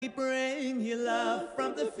bring you love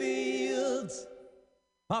from the fields.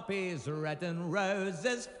 Poppies red and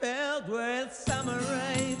roses filled with summer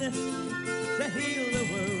rain to heal the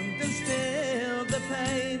wound and still the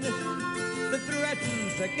pain that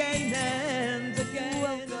threatens again and again.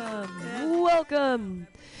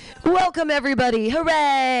 Welcome everybody.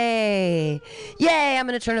 Hooray! Yay, I'm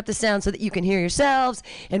going to turn up the sound so that you can hear yourselves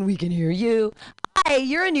and we can hear you. Hi,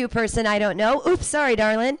 you're a new person, I don't know. Oops, sorry,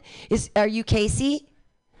 darling. Are you Casey?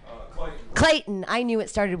 Clayton. I knew it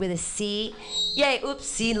started with a C. Yay, oops,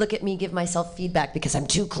 see, look at me give myself feedback because I'm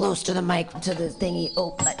too close to the mic, to the thingy.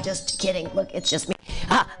 Oh, just kidding. Look, it's just me.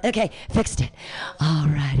 Okay, fixed it. All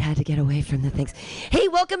right, had to get away from the things. Hey,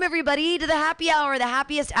 welcome everybody to the happy hour, the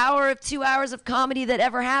happiest hour of 2 hours of comedy that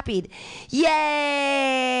ever happened. Yay!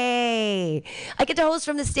 I get to host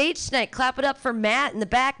from the stage tonight. Clap it up for Matt in the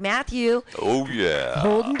back. Matthew. Oh, yeah.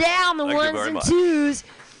 Holding down the Thank you ones very and much. twos.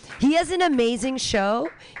 He has an amazing show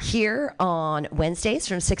here on Wednesdays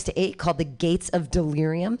from 6 to 8 called The Gates of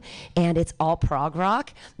Delirium, and it's all prog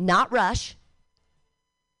rock, not Rush.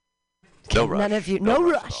 No rush. None of you. No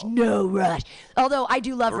No rush rush. at all. No rush. Although I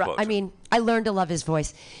do love We're Rush. both. I mean, I learned to love his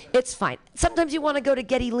voice. It's fine. Sometimes you want to go to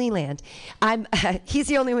Geddy Leland. He's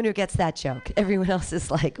the only one who gets that joke. Everyone else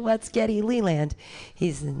is like, what's Geddy Leland?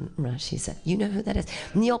 He's in Rush. He said, you know who that is?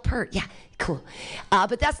 Neil Peart. Yeah, cool.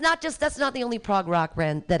 But that's not the only prog rock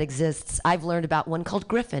band that exists. I've learned about one called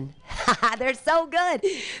Griffin. They're so good.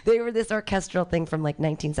 They were this orchestral thing from like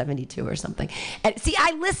 1972 or something. And see,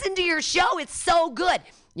 I listened to your show. It's so good.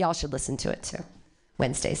 Y'all should listen to it too.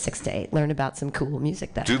 Wednesday, 6 to 8. Learn about some cool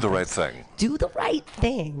music. Do the right thing. Do the right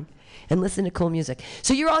thing and listen to cool music.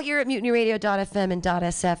 So you're all here at MutinyRadio.fm and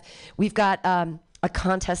 .sf. We've got a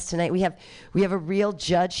contest tonight. We have a real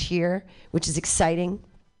judge here, which is exciting.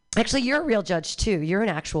 Actually, you're a real judge too. You're an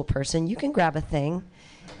actual person. You can grab a thing.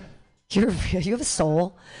 You have a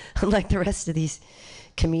soul, unlike the rest of these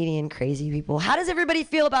comedian crazy people. How does everybody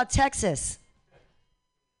feel about Texas?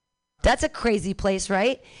 That's a crazy place,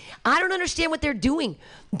 right? I don't understand what they're doing.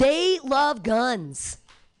 They love guns.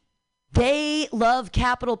 They love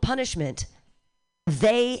capital punishment.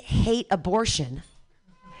 They hate abortion.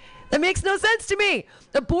 That makes no sense to me.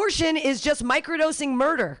 Abortion is just microdosing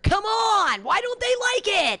murder. Come on. Why don't they like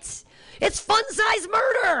it? It's fun-size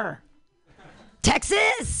murder.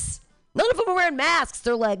 Texas. None of them are wearing masks.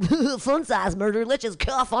 They're like, fun-size murder. Let's just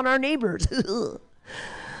cuff on our neighbors.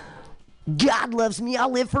 God loves me,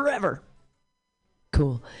 I'll live forever.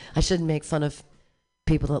 Cool. I shouldn't make fun of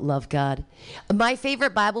people that love God. My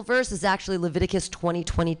favorite Bible verse is actually Leviticus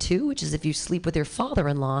 20:22, which is if you sleep with your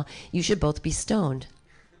father-in-law, you should both be stoned.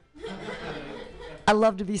 I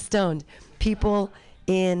love to be stoned. People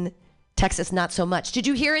in Texas, not so much. Did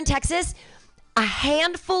you hear in Texas? A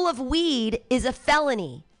handful of weed is a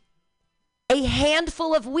felony. A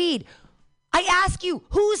handful of weed. I ask you,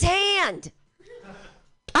 whose hand?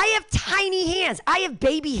 I have tiny hands. I have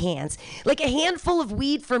baby hands. Like a handful of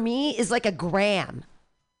weed for me is like a gram.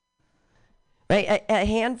 Right? A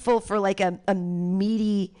handful for like a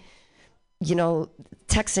meaty,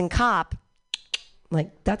 Texan cop,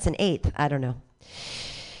 like that's an eighth. I don't know.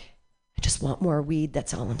 I just want more weed.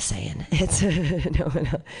 That's all I'm saying. It's no.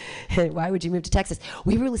 Why would you move to Texas?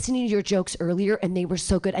 We were listening to your jokes earlier, and they were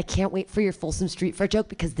so good. I can't wait for your Folsom Street Fair joke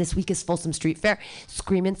because this week is Folsom Street Fair.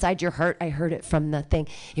 Scream Inside Your Heart. I heard it from the thing.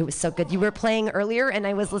 It was so good. You were playing earlier, and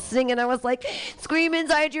I was listening, and I was like, "Scream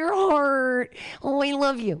inside your heart." Oh, I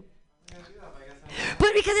love you.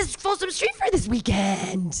 But because it's Folsom Street Fair this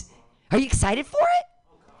weekend, are you excited for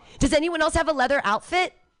it? Does anyone else have a leather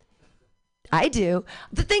outfit? I do.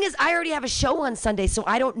 The thing is, I already have a show on Sunday, so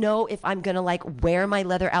I don't know if I'm going to like wear my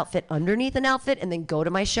leather outfit underneath an outfit and then go to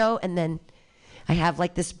my show. And then I have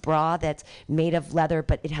like this bra that's made of leather,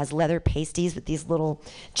 but it has leather pasties with these little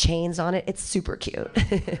chains on it. It's super cute. What?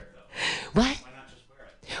 Why not just wear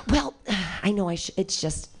it? Well, I know it's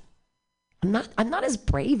just, I'm not as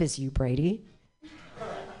brave as you, Brady.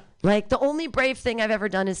 Like the only brave thing I've ever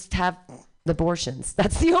done is to have abortions.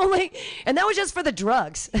 That's the only, and that was just for the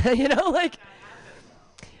drugs, like.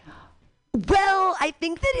 Well, I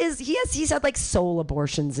think that he's had like soul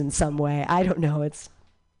abortions in some way. I don't know.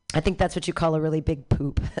 I think that's what you call a really big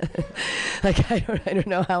poop. Like I don't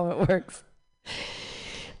know how it works.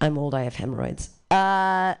 I'm old. I have hemorrhoids.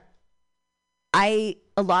 A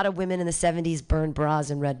lot of women in the 70s burned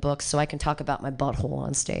bras and read books, so I can talk about my butthole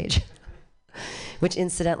on stage, which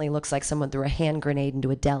incidentally looks like someone threw a hand grenade into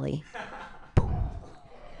a deli.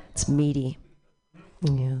 It's meaty.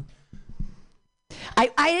 Yeah.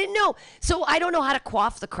 I didn't know. So I don't know how to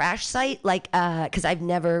quaff the crash site, like, because I've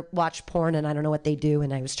never watched porn and I don't know what they do.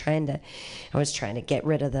 And I was trying to get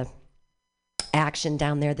rid of action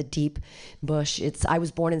down there, the deep bush. I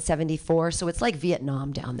was born in 74, so it's like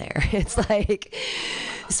Vietnam down there. It's like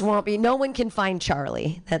swampy. No one can find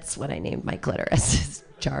Charlie. That's what I named my clitoris.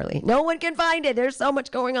 Charlie. No one can find it. There's so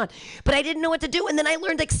much going on. But I didn't know what to do. And then I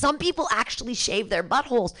learned like some people actually shave their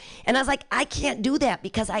buttholes. And I was like, I can't do that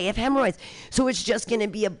because I have hemorrhoids. So it's just going to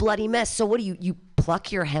be a bloody mess. So what do you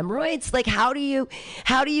pluck your hemorrhoids? Like how do you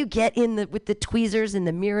get in with the tweezers and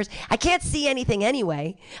the mirrors? I can't see anything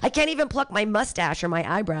anyway. I can't even pluck my mustache or my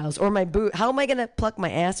eyebrows or my boot. How am I going to pluck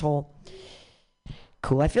my asshole?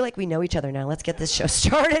 Cool. I feel like we know each other now. Let's get this show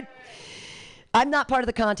started. I'm not part of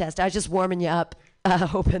the contest. I was just warming you up.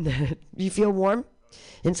 Hoping that you feel warm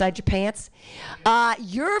inside your pants.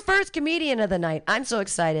 Your first comedian of the night. I'm so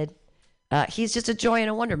excited. He's just a joy and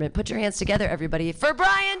a wonderment. Put your hands together, everybody, for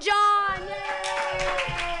Brian John. Yay!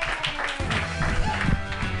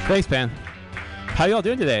 Thanks, Pam. How y'all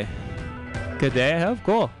doing today? Good day, I hope.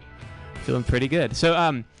 Cool. Feeling pretty good. So,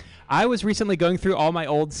 I was recently going through all my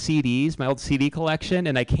old CDs, my old CD collection,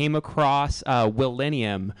 and I came across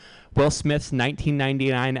Millennium, Will Smith's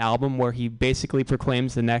 1999 album where he basically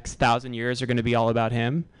proclaims the next 1,000 years are going to be all about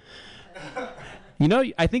him. You know,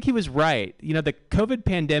 I think he was right. You know, the COVID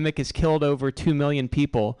pandemic has killed over 2 million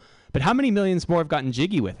people, but how many millions more have gotten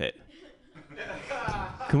jiggy with it?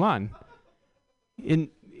 Come on. The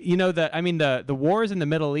wars in the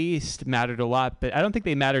Middle East mattered a lot, but I don't think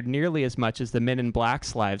they mattered nearly as much as the Men in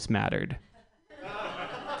Black's lives mattered.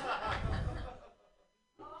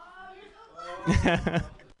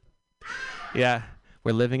 Yeah,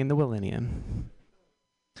 we're living in the millennium.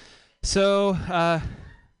 So,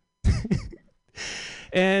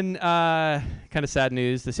 and kind of sad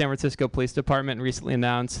news, the San Francisco Police Department recently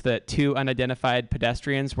announced that 2 unidentified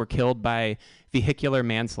pedestrians were killed by vehicular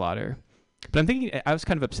manslaughter. But I'm thinking, I was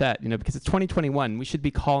kind of upset, because it's 2021. We should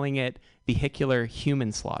be calling it vehicular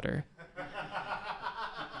human slaughter.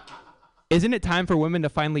 Isn't it time for women to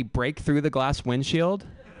finally break through the glass windshield?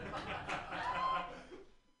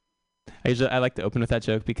 I like to open with that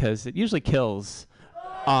joke because it usually kills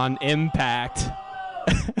on impact.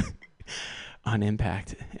 On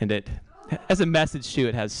impact. And it, as a message too,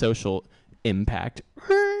 it has social impact.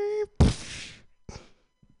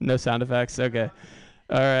 No sound effects? Okay.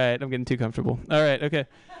 All right. I'm getting too comfortable. All right. Okay.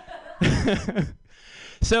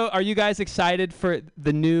 So are you guys excited for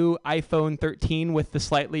the new iPhone 13 with the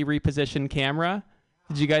slightly repositioned camera?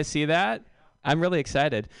 Did you guys see that? I'm really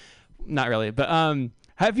excited. Not really, but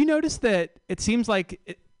have you noticed that it seems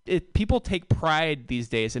like people take pride these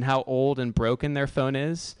days in how old and broken their phone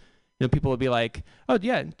is? People will be like, "Oh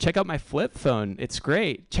yeah, check out my flip phone. It's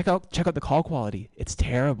great. Check out the call quality. It's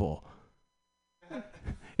terrible.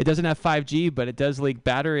 It doesn't have 5G, but it does leak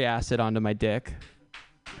battery acid onto my dick.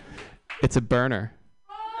 It's a burner."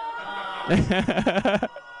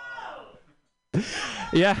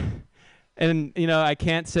 Yeah. And, I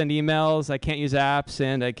can't send emails, I can't use apps,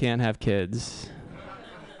 and I can't have kids.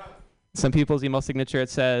 Some people's email signature, it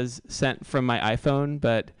says, sent from my iPhone,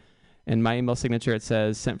 but in my email signature, it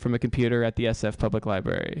says, sent from a computer at the SF Public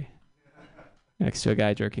Library, next to a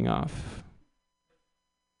guy jerking off.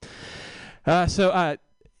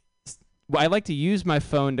 I like to use my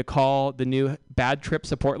phone to call the new Bad Trip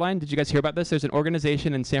support line. Did you guys hear about this? There's an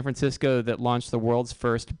organization in San Francisco that launched the world's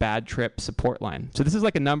first Bad Trip support line. So this is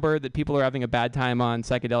like a number that people who are having a bad time on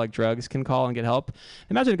psychedelic drugs can call and get help.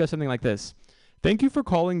 Imagine it goes something like this. Thank you for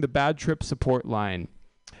calling the Bad Trip support line.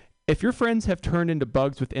 If your friends have turned into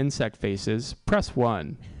bugs with insect faces, press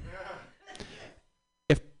 1.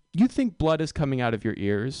 If you think blood is coming out of your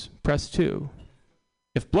ears, press 2.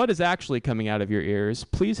 If blood is actually coming out of your ears,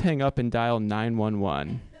 please hang up and dial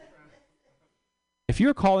 911. If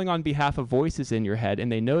you're calling on behalf of voices in your head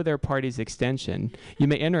and they know their party's extension, you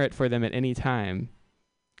may enter it for them at any time.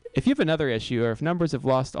 If you have another issue or if numbers have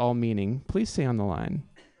lost all meaning, please stay on the line.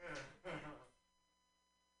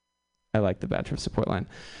 I like the Bad Trip support line.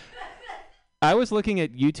 I was looking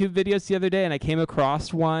at YouTube videos the other day and I came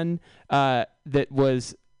across one that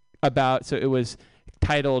was about, so it was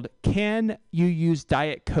titled, "Can You Use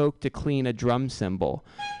Diet Coke to Clean a Drum Cymbal?"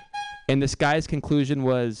 And this guy's conclusion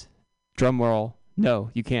was, drum roll, no,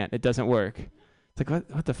 you can't. It doesn't work. It's like,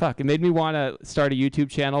 what the fuck? It made me want to start a YouTube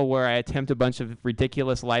channel where I attempt a bunch of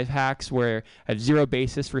ridiculous life hacks where I have zero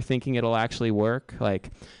basis for thinking it'll actually work. Like,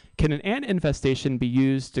 can an ant infestation be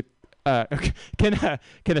used to, can a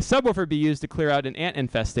subwoofer be used to clear out an ant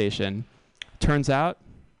infestation? Turns out,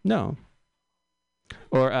 no.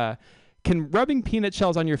 Or, can rubbing peanut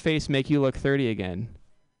shells on your face make you look 30 again?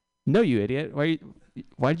 No, you idiot. Why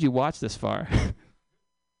did you watch this far?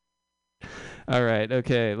 All right.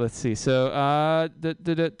 Okay. Let's see. So,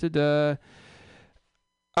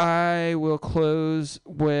 all I will close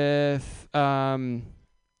with... have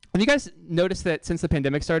you guys noticed that since the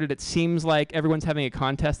pandemic started, it seems like everyone's having a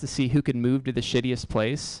contest to see who can move to the shittiest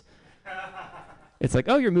place? It's like,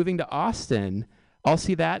 oh, you're moving to Austin. I'll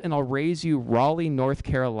see that, and I'll raise you Raleigh, North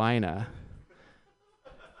Carolina.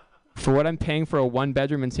 For what I'm paying for a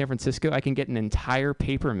one-bedroom in San Francisco, I can get an entire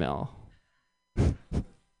paper mill.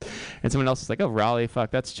 And someone else is like, oh, Raleigh, fuck,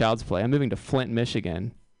 that's child's play. I'm moving to Flint,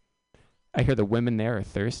 Michigan. I hear the women there are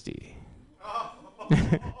thirsty. All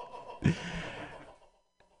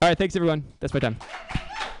right, thanks, everyone. That's my time.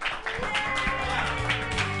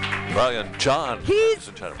 Brian John, ladies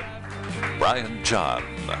and gentlemen. Brian John.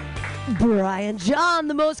 Brian John,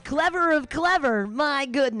 the most clever of clever. My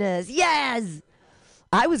goodness. Yes.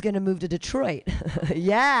 I was going to move to Detroit.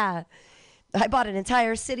 Yeah. I bought an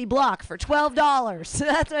entire city block for $12.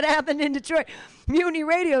 That's what happened in Detroit. Mutiny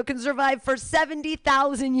Radio can survive for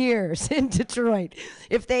 70,000 years in Detroit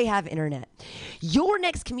if they have internet. Your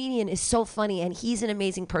next comedian is so funny, and he's an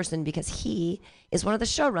amazing person because he is one of the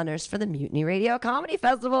showrunners for the Mutiny Radio Comedy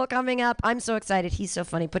Festival coming up. I'm so excited. He's so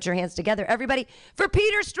funny. Put your hands together, everybody, for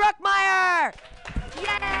Peter Struckmeyer.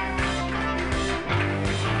 Yay!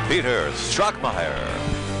 Peter Struckmeyer.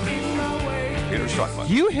 Peter Struckmeyer.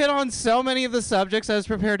 You hit on so many of the subjects I was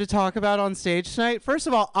prepared to talk about on stage tonight. First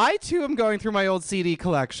of all, I too am going through my old CD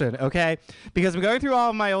collection, okay? Because I'm going through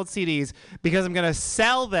all of my old CDs because I'm going to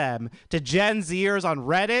sell them to Gen Zers on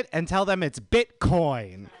Reddit and tell them it's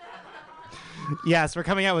Bitcoin. Yes, we're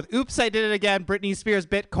coming out with Oops, I Did It Again, Britney Spears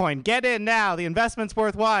Bitcoin. Get in now. The investment's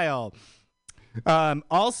worthwhile.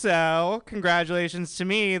 Also, congratulations to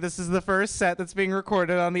me. This is the first set that's being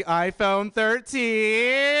recorded on the iPhone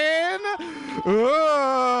 13.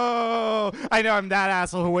 Ooh. I know I'm that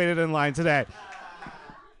asshole who waited in line today.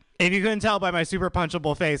 If you couldn't tell by my super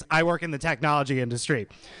punchable face, I work in the technology industry.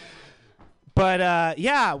 But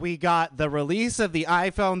yeah, we got the release of the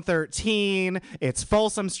iPhone 13. It's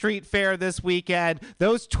Folsom Street Fair this weekend.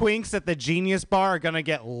 Those twinks at the Genius Bar are going to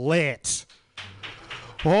get lit.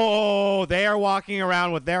 Oh, they are walking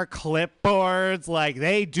around with their clipboards like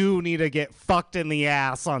they do need to get fucked in the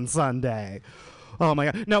ass on Sunday. Oh, my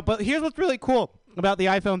God. No, but here's what's really cool about the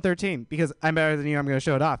iPhone 13, because I'm better than you. I'm going to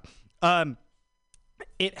show it off.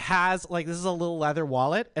 It has, like, this is a little leather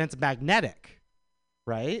wallet, and it's magnetic,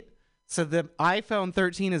 right? So the iPhone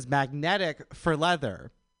 13 is magnetic for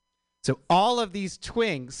leather. So all of these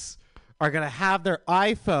twinks are going to have their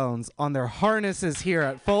iPhones on their harnesses here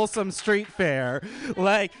at Folsom Street Fair.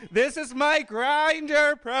 Like, this is my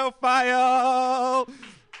Grindr profile.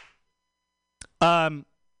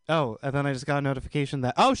 Oh, and then I just got a notification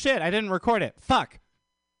that, oh, shit, I didn't record it. Fuck.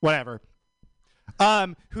 Whatever.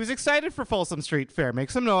 Who's excited for Folsom Street Fair?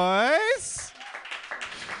 Make some noise.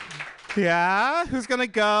 Yeah? Who's going to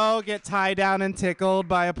go get tied down and tickled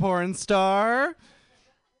by a porn star?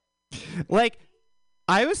 Like,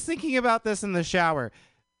 I was thinking about this in the shower.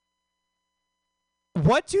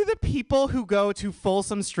 What do the people who go to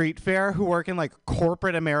Folsom Street Fair who work in like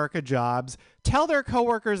corporate America jobs tell their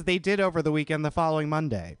coworkers they did over the weekend the following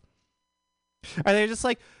Monday? Are they just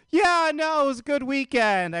like, yeah, no, it was a good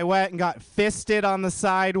weekend. I went and got fisted on the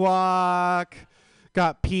sidewalk,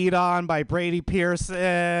 got peed on by Brady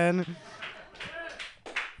Pearson.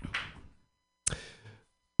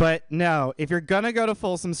 But no, if you're going to go to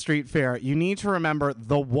Folsom Street Fair, you need to remember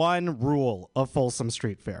the one rule of Folsom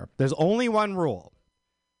Street Fair. There's only one rule.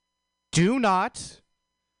 Do not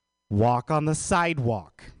walk on the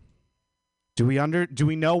sidewalk. Do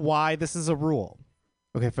we know why this is a rule?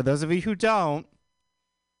 Okay, for those of you who don't,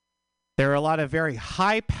 there are a lot of very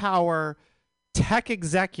high-power tech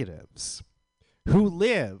executives who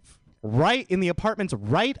live right in the apartments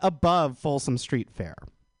right above Folsom Street Fair.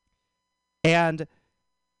 And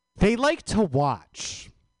they like to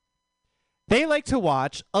watch. They like to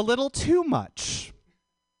watch a little too much.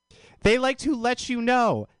 They like to let you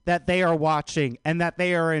know that they are watching and that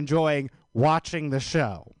they are enjoying watching the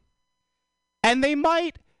show. And they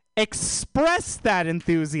might express that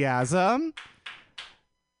enthusiasm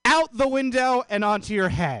out the window and onto your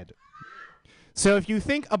head. So if you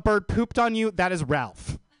think a bird pooped on you, that is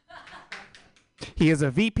Ralph. He is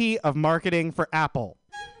a VP of marketing for Apple.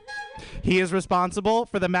 He is responsible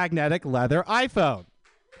for the magnetic leather iPhone.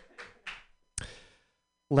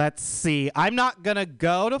 Let's see. I'm not going to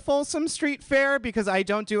go to Folsom Street Fair because I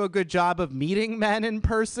don't do a good job of meeting men in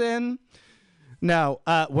person. No,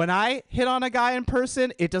 when I hit on a guy in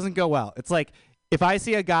person, it doesn't go well. It's like if I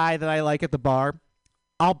see a guy that I like at the bar,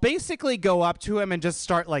 I'll basically go up to him and just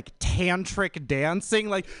start like tantric dancing,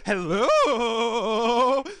 like,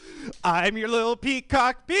 hello, I'm your little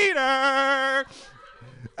peacock Peter.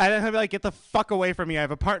 And then he'll be like, get the fuck away from me. I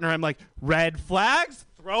have a partner. I'm like, red flags?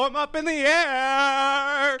 Throw them up in the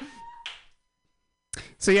air.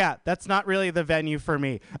 So yeah, that's not really the venue for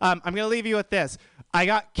me. I'm going to leave you with this. I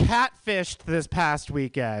got catfished this past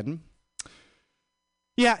weekend.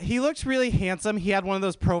 Yeah, he looked really handsome. He had one of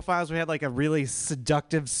those profiles where he had like a really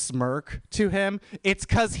seductive smirk to him. It's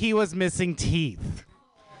because he was missing teeth.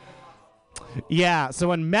 Yeah, so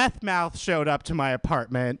when Meth Mouth showed up to my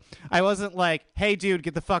apartment, I wasn't like, hey, dude,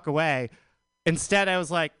 get the fuck away. Instead, I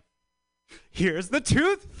was like, here's the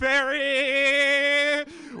tooth fairy.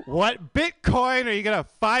 What Bitcoin are you going to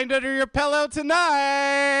find under your pillow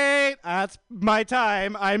tonight? That's my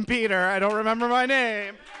time. I'm Peter. I don't remember my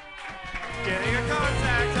name. Getting a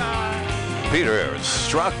contact on. Peter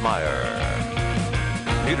Struckmeyer.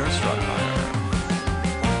 Peter Struckmeyer.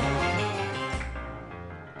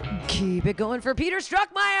 Keep it going for Peter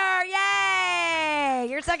Struckmeyer. Yay!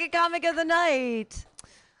 Your second comic of the night.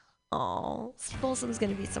 Oh, Folsom's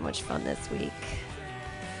going to be so much fun this week.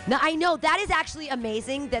 Now, I know that is actually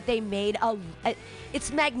amazing that they made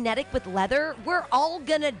it's magnetic with leather. We're all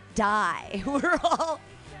going to die.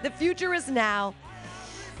 The future is now.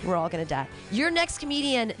 We're all going to die. Your next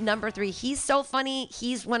comedian, number 3, he's so funny.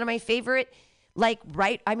 He's one of my favorite, I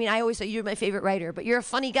mean, I always say you're my favorite writer, but you're a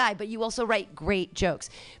funny guy, but you also write great jokes.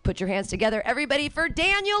 Put your hands together, everybody, for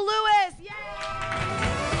Daniel Lewis. Yay!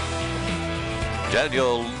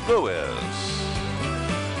 Daniel Lewis.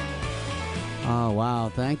 Oh, wow.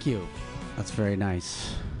 Thank you. That's very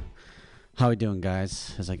nice. How we doing,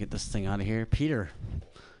 guys? As I get this thing out of here. Peter,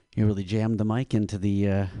 you really jammed the mic into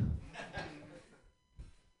the...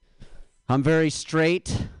 I'm very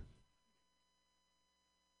straight.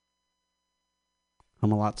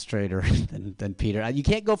 I'm a lot straighter than Peter. You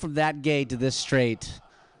can't go from that gay to this straight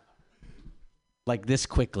like this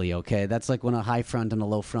quickly, okay? That's like when a high front and a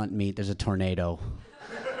low front meet, there's a tornado.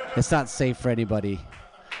 It's not safe for anybody.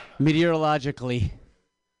 Meteorologically,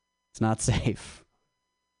 it's not safe.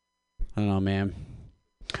 I don't know, man.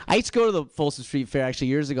 I used to go to the Folsom Street Fair actually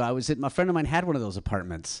years ago. My friend of mine had one of those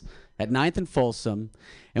apartments at 9th and Folsom,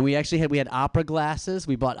 and we had opera glasses.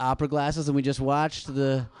 We bought opera glasses, and we just watched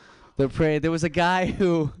the parade. There was a guy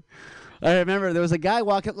who, I remember, there was a guy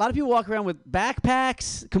walking. A lot of people walk around with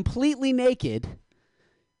backpacks, completely naked,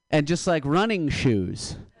 and just like running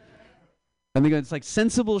shoes. And they go, it's like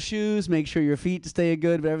sensible shoes, make sure your feet stay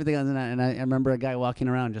good, but everything else. And I remember a guy walking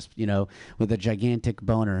around just, with a gigantic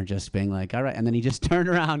boner, just being like, all right. And then he just turned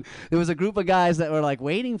around. There was a group of guys that were like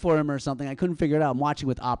waiting for him or something. I couldn't figure it out. I'm watching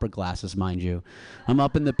with opera glasses, mind you. I'm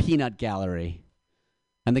up in the peanut gallery.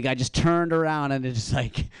 And the guy just turned around and it just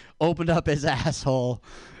like opened up his asshole.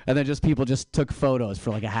 And then people just took photos for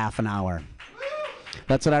like a half an hour.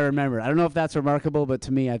 That's what I remember. I don't know if that's remarkable, but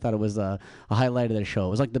to me, I thought it was a highlight of the show. It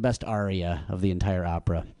was like the best aria of the entire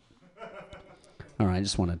opera. All right, I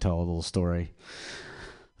just want to tell a little story.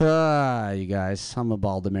 You guys, I'm a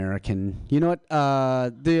bald American. You know what?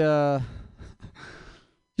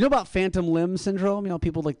 You know about phantom limb syndrome?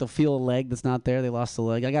 People they'll feel a leg that's not there. They lost a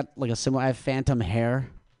leg. I got I have phantom hair.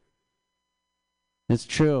 It's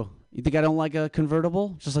true. You think I don't like a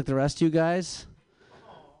convertible, just like the rest of you guys?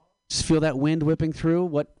 Just feel that wind whipping through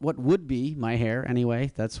what would be my hair anyway.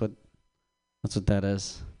 That's what that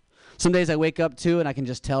is. Some days I wake up and I can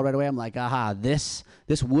just tell right away. I'm like, aha, this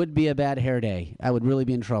would be a bad hair day. I would really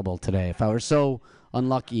be in trouble today if I were so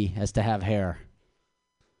unlucky as to have hair.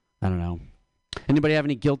 I don't know. Anybody have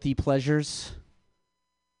any guilty pleasures?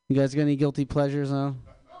 You guys got any guilty pleasures? Huh?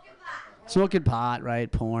 Smoking pot, right?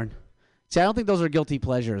 Porn. See, I don't think those are guilty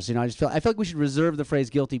pleasures. I feel like we should reserve the phrase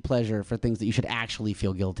guilty pleasure for things that you should actually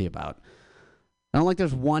feel guilty about. I don't like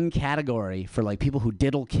there's one category for people who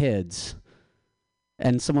diddle kids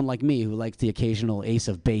and someone like me who likes the occasional Ace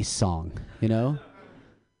of Base song,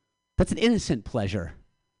 That's an innocent pleasure.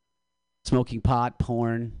 Smoking pot,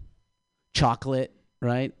 porn, chocolate,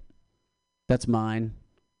 right? That's mine.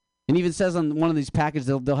 And even says on one of these packages,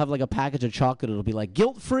 they'll have a package of chocolate. It'll be like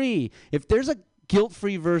guilt-free. If there's a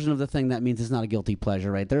guilt-free version of the thing, that means it's not a guilty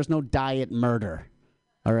pleasure, right? There's no diet murder,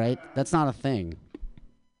 all right? That's not a thing.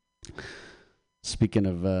 Speaking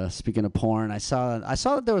of porn, I saw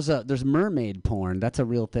that there's mermaid porn. That's a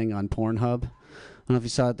real thing on Pornhub. I don't know if you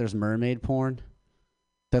saw that there's mermaid porn.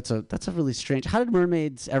 That's a really strange. How did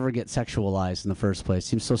mermaids ever get sexualized in the first place?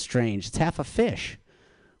 Seems so strange. It's half a fish.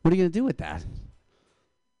 What are you gonna do with that?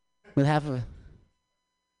 With half a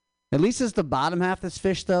At least it's the bottom half that's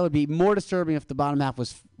fish, though. It'd be more disturbing if the bottom half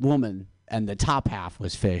was woman and the top half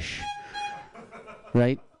was fish.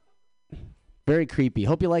 Right? Very creepy.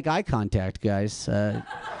 Hope you like eye contact, guys.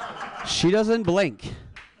 She doesn't blink.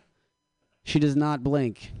 She does not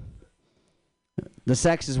blink. The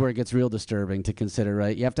sex is where it gets real disturbing to consider,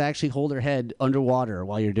 right? You have to actually hold her head underwater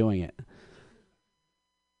while you're doing it.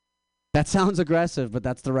 That sounds aggressive, but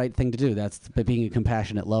that's the right thing to do. That's being a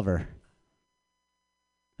compassionate lover.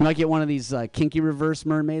 You might get one of these kinky reverse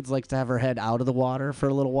mermaids, likes to have her head out of the water for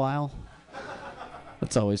a little while.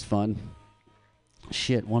 That's always fun.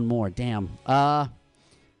 Shit, one more. Damn.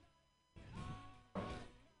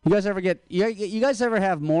 You guys ever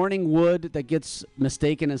have morning wood that gets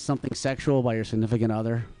mistaken as something sexual by your significant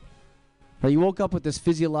other? Or you woke up with this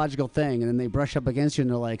physiological thing, and then they brush up against you, and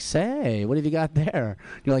they're like, "Say, what have you got there?"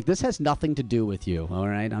 You're like, "This has nothing to do with you, all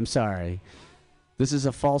right? I'm sorry. This is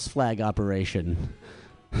a false flag operation."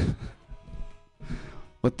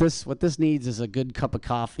 What this needs is a good cup of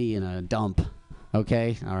coffee and a dump,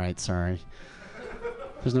 okay? All right, sorry.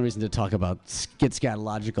 There's no reason to talk about get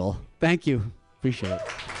scatological. Thank you. Appreciate it.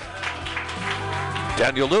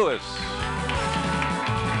 Daniel Lewis.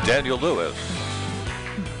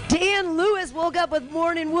 Dan Lewis woke up with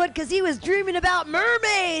morning wood because he was dreaming about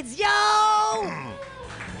mermaids, yo!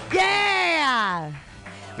 Yeah!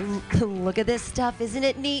 Look at this stuff, isn't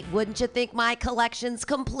it neat? Wouldn't you think my collection's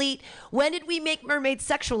complete? When did we make mermaids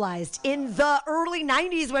sexualized? In the early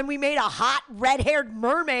 90s when we made a hot red-haired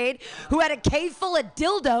mermaid who had a cave full of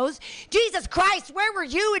dildos. Jesus Christ, where were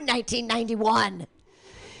you in 1991?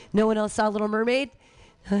 No one else saw Little Mermaid?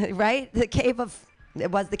 Right? The Cave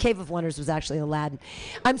of Wonders was actually Aladdin.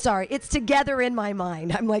 I'm sorry, it's together in my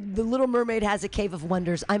mind. I'm like, the Little Mermaid has a Cave of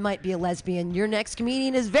Wonders. I might be a lesbian. Your next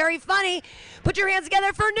comedian is very funny. Put your hands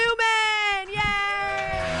together for Newman! Yay!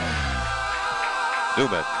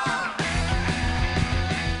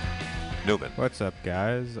 Newman. What's up,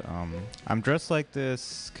 guys? I'm dressed like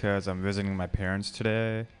this because I'm visiting my parents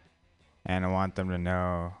today, and I want them to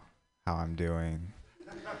know how I'm doing.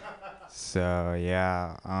 So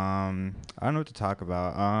yeah, I don't know what to talk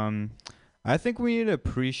about. I think we need to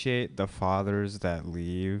appreciate the fathers that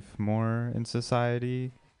leave more in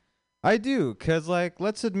society. I do, cause like,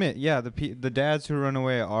 let's admit, yeah, the dads who run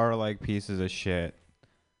away are like pieces of shit.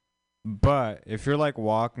 But if you're like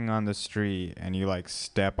walking on the street and you like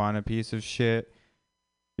step on a piece of shit,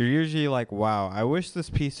 you're usually like, wow, I wish this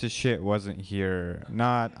piece of shit wasn't here.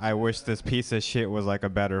 Not, I wish this piece of shit was like a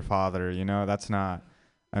better father. You know, that's not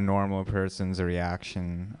a normal person's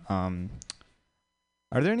reaction. Are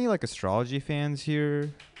there any like astrology fans here?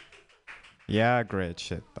 Yeah, great.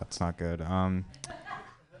 Shit, that's not good.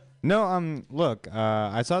 Look,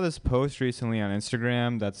 I saw this post recently on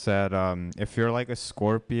Instagram that said, if you're like a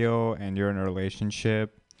Scorpio and you're in a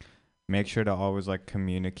relationship, make sure to always like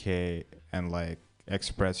communicate and like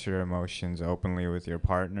express your emotions openly with your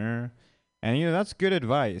partner. And, you know, that's good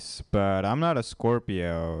advice, but I'm not a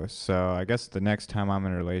Scorpio, so I guess the next time I'm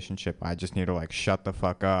in a relationship, I just need to, like, shut the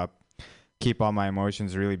fuck up, keep all my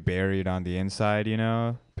emotions really buried on the inside, you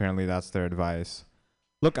know? Apparently that's their advice.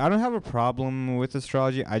 Look, I don't have a problem with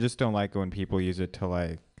astrology. I just don't like it when people use it to,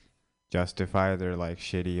 like, justify their, like,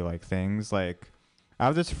 shitty, like, things. Like, I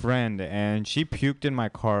have this friend, and she puked in my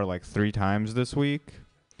car, like, 3 times this week.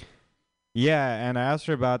 Yeah, and I asked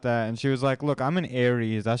her about that, and she was like, look, I'm an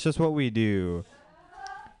Aries. That's just what we do.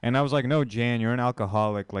 And I was like, no, Jan, you're an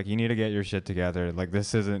alcoholic. Like, you need to get your shit together. Like,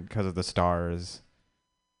 this isn't because of the stars.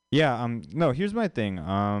 Yeah, no, here's my thing.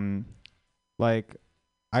 Like,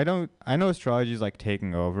 I know astrology is, like,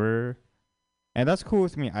 taking over. And that's cool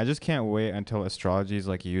with me. I just can't wait until astrology is,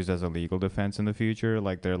 like, used as a legal defense in the future.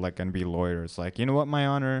 Like, they're, like, going to be lawyers. Like, you know what, my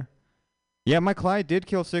honor? Yeah, my client did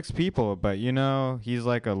kill 6 people, but, you know, he's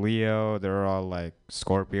like a Leo. They're all like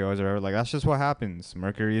Scorpios or whatever. Like, that's just what happens.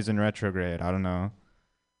 Mercury's in retrograde. I don't know.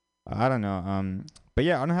 But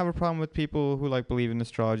yeah, I don't have a problem with people who like believe in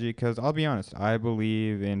astrology because I'll be honest, I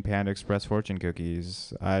believe in Panda Express fortune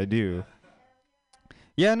cookies. I do.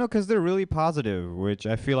 Yeah, no, because they're really positive, which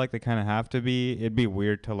I feel like they kind of have to be. It'd be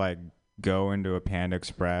weird to like go into a Panda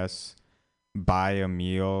Express, buy a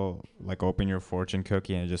meal, like open your fortune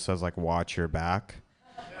cookie and it just says like watch your back,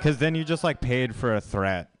 because then you just like paid for a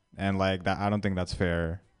threat, and like that, I don't think that's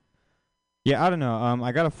fair. Yeah, I don't know.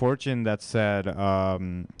 I got a fortune that said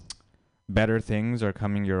better things are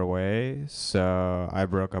coming your way, so I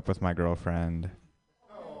broke up with my girlfriend.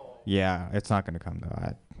 Yeah, it's not gonna come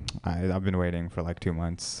though. I've been waiting for like 2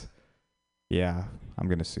 months. Yeah, I'm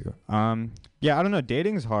gonna sue. Yeah, I don't know.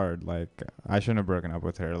 Dating's hard. Like, I shouldn't have broken up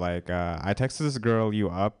with her. Like, I texted this girl you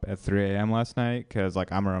up at 3 a.m. last night because,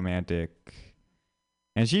 like, I'm a romantic.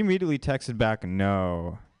 And she immediately texted back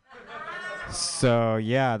no. So,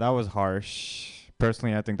 yeah, that was harsh.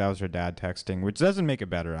 Personally, I think that was her dad texting, which doesn't make it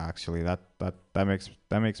better, actually. That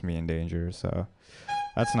makes me in danger, so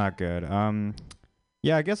that's not good.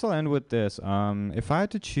 Yeah, I guess I'll end with this. If I had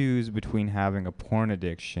to choose between having a porn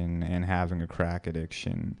addiction and having a crack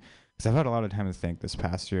addiction, because I've had a lot of time to think this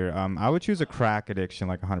past year, I would choose a crack addiction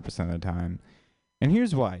like 100% of the time. And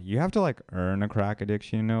here's why. You have to like earn a crack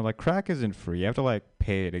addiction, you know? Like crack isn't free. You have to like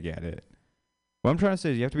pay to get it. What I'm trying to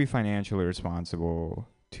say is you have to be financially responsible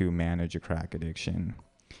to manage a crack addiction.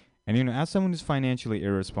 And, you know, as someone who's financially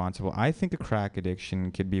irresponsible, I think a crack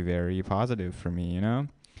addiction could be very positive for me, you know?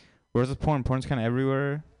 Whereas with porn's kind of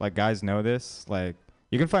everywhere. Like, guys know this. Like,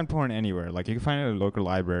 you can find porn anywhere. Like, you can find it at a local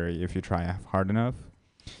library if you try hard enough.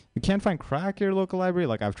 You can't find crack at your local library.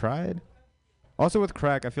 Like, I've tried. Also, with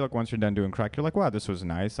crack, I feel like once you're done doing crack, you're like, wow, this was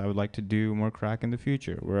nice. I would like to do more crack in the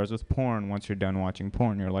future. Whereas with porn, once you're done watching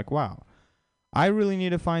porn, you're like, wow, I really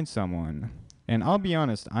need to find someone. And I'll be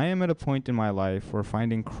honest, I am at a point in my life where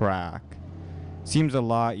finding crack seems a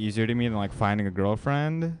lot easier to me than like finding a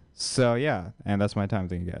girlfriend. So yeah, and that's my time.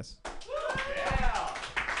 Thank you guys.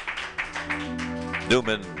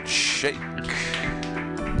 Newman Shake.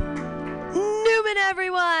 Newman,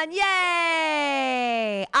 everyone!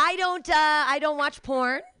 Yay! I don't watch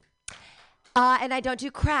porn, and I don't do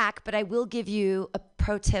crack, but I will give you a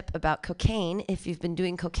pro tip about cocaine. If you've been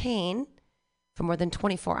doing cocaine for more than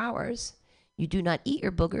 24 hours, you do not eat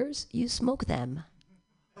your boogers, you smoke them.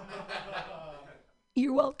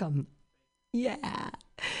 You're welcome. Yeah.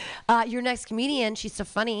 Your next comedian, she's so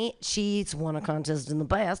funny. She's won a contest in the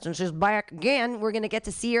past, and she's back again. We're going to get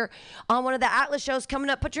to see her on one of the Atlas shows coming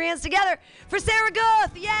up. Put your hands together for Sarah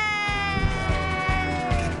Guth. Yay!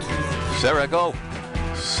 Sarah, go.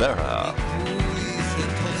 Sarah.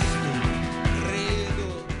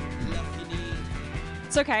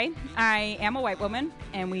 It's okay. I am a white woman,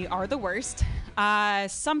 and we are the worst.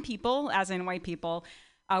 Some people, as in white people,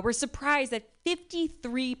 were surprised that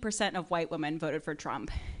 53% of white women voted for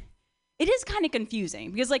Trump. It is kind of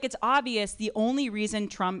confusing because, like, it's obvious the only reason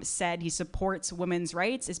Trump said he supports women's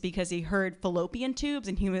rights is because he heard fallopian tubes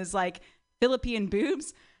and he was like, Philippine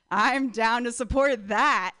boobs? I'm down to support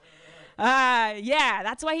that. Yeah,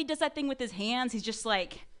 that's why he does that thing with his hands. He's just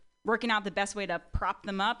like working out the best way to prop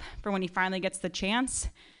them up for when he finally gets the chance.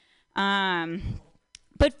 But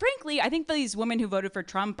frankly, I think these women who voted for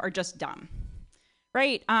Trump are just dumb.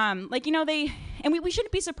 Right? Like, you know, we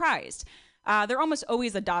shouldn't be surprised. They're almost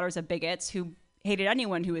always the daughters of bigots who hated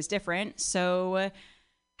anyone who was different, so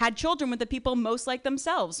had children with the people most like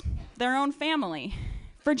themselves, their own family.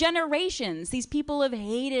 For generations, these people have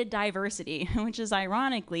hated diversity, which is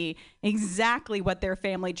ironically exactly what their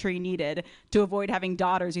family tree needed to avoid having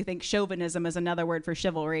daughters who think chauvinism is another word for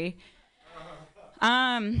chivalry.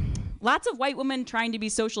 Lots of white women trying to be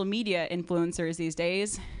social media influencers these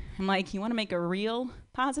days. I'm like, you want to make a real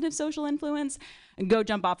positive social influence? Go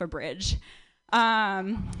jump off a bridge. I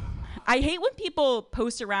hate when people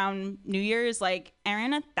post around New Year's like, I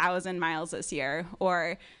ran 1,000 miles this year,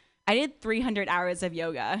 or I did 300 hours of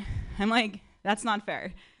yoga. I'm like, that's not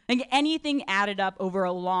fair. Like, anything added up over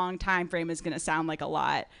a long time frame is going to sound like a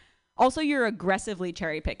lot. Also, you're aggressively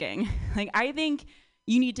cherry picking. Like, I think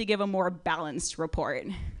you need to give a more balanced report.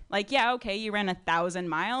 Like, yeah, okay, you ran 1,000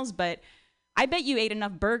 miles, but I bet you ate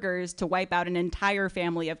enough burgers to wipe out an entire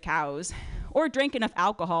family of cows, or drank enough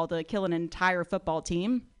alcohol to kill an entire football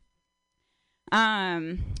team.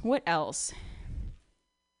 What else?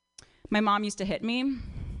 My mom used to hit me.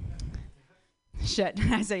 Shit,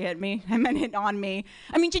 I say hit me. I meant hit on me.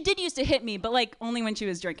 I mean, she did used to hit me, but like only when she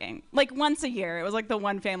was drinking. Like once a year. It was like the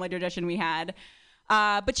one family tradition we had.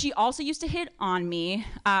 But she also used to hit on me.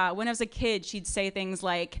 When I was a kid, she'd say things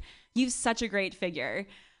like, "You've such a great figure."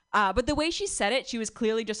 But the way she said it, she was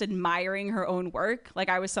clearly just admiring her own work. Like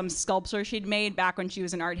I was some sculpture she'd made back when she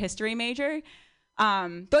was an art history major. Though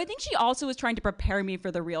I think she also was trying to prepare me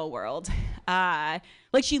for the real world.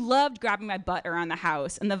 Like she loved grabbing my butt around the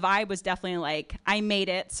house. And the vibe was definitely like, I made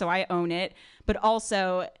it, so I own it. But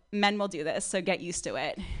also, men will do this, so get used to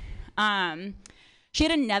it. She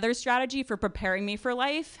had another strategy for preparing me for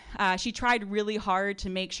life. She tried really hard to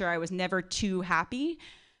make sure I was never too happy.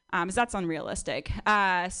 Because that's unrealistic.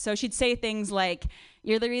 So she'd say things like,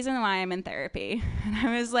 "You're the reason why I'm in therapy." And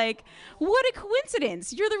I was like, what a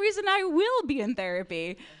coincidence. You're the reason I will be in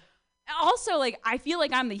therapy. Also, like, I feel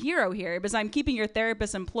like I'm the hero here because I'm keeping your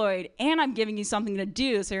therapist employed and I'm giving you something to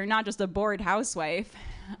do so you're not just a bored housewife.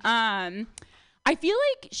 I feel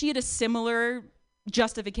like she had a similar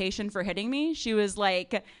justification for hitting me. She was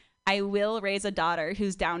like, I will raise a daughter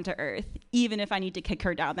who's down to earth, even if I need to kick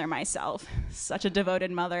her down there myself. Such a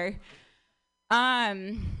devoted mother. I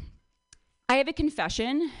have a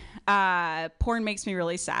confession. Porn makes me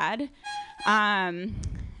really sad.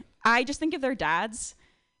 I just think of their dads.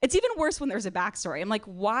 It's even worse when there's a backstory. I'm like,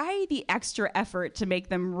 why the extra effort to make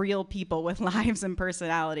them real people with lives and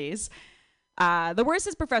personalities? The worst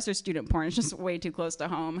is professor-student porn. It's just way too close to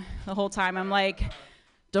home. The whole time I'm like,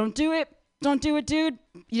 don't do it. Don't do it, dude.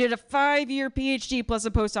 You did a 5-year PhD plus a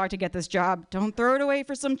postdoc to get this job. Don't throw it away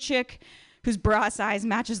for some chick whose bra size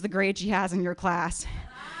matches the grade she has in your class.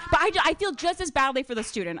 But I feel just as badly for the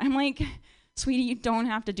student. I'm like, sweetie, you don't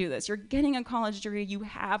have to do this. You're getting a college degree. You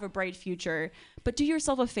have a bright future. But do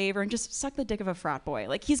yourself a favor and just suck the dick of a frat boy.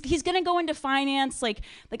 Like, he's going to go into finance. Like,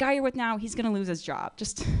 the guy you're with now, he's going to lose his job.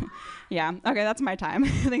 Just, yeah. Okay, that's my time.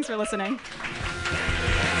 Thanks for listening.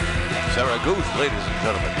 Sarah Guth, ladies and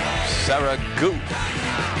gentlemen. Sarah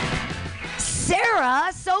Guth.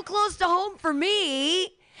 Sarah, so close to home for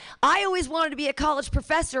me. I always wanted to be a college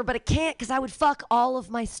professor, but I can't because I would fuck all of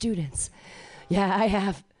my students. Yeah, I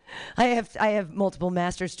have multiple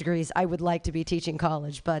master's degrees. I would like to be teaching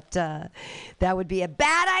college, but that would be a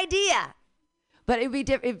bad idea. But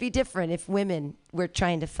it'd be different if women were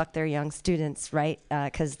trying to fuck their young students, right?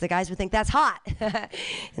 Because the guys would think that's hot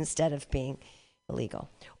instead of being illegal.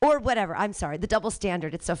 Or whatever. I'm sorry. The double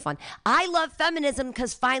standard. It's so fun. I love feminism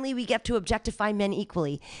because finally we get to objectify men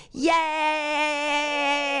equally. Yay!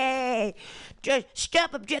 Just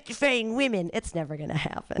stop objectifying women. It's never going to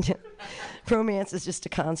happen. Romance is just a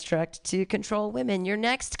construct to control women. Your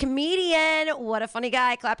next comedian. What a funny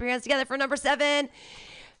guy. Clap your hands together for number 7.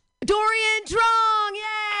 Dorian Trong. Yay!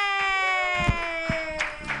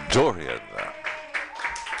 Dorian.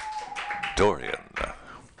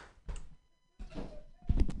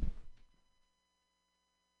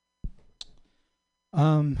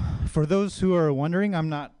 For those who are wondering, I'm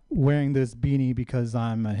not wearing this beanie because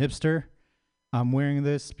I'm a hipster. I'm wearing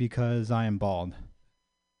this because I am bald.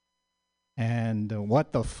 And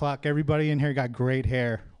what the fuck? Everybody in here got great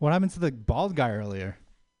hair. What happened to the bald guy earlier?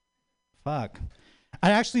 Fuck.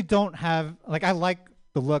 I actually don't have, like, I like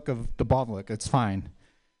the look of the bald look. It's fine.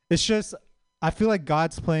 It's just, I feel like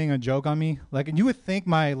God's playing a joke on me. Like, you would think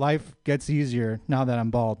my life gets easier now that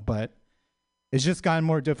I'm bald, but it's just gotten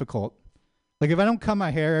more difficult. Like, if I don't cut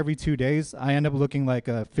my hair every 2 days, I end up looking like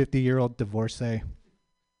a 50-year-old divorcee.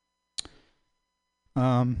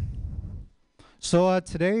 So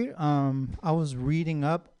today, I was reading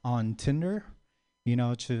up on Tinder, you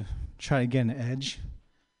know, to try to get an edge.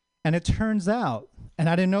 And it turns out, and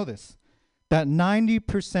I didn't know this, that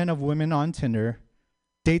 90% of women on Tinder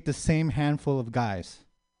date the same handful of guys.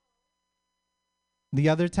 The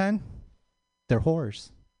other 10, they're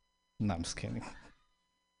whores. No, I'm just kidding.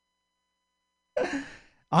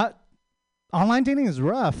 Online dating is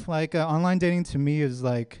rough. Like, online dating to me is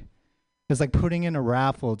like putting in a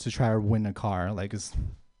raffle to try to win a car. Like, it's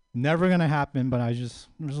never gonna happen, but there's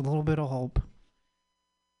a little bit of hope.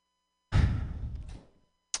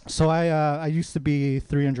 So I used to be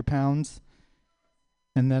 300 pounds,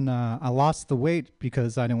 and then I lost the weight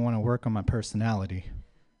because I didn't want to work on my personality.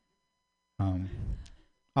 I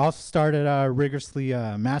also started rigorously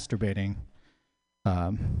masturbating,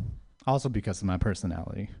 also because of my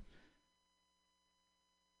personality.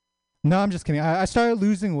 No, I'm just kidding. I started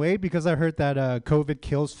losing weight because I heard that COVID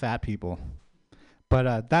kills fat people.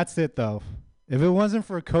 But that's it, though. If it wasn't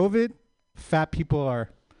for COVID, fat people are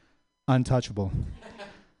untouchable.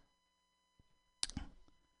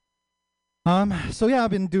 So yeah, I've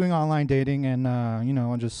been doing online dating and,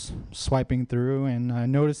 I'm just swiping through, and I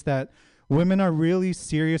noticed that women are really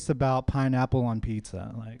serious about pineapple on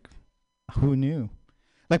pizza. Like, who knew?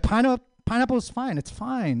 Like, pineapple is fine. It's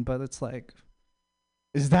fine, but it's like,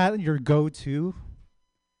 is that your go-to?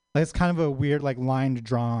 Like, it's kind of a weird, like, line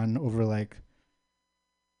drawn over, like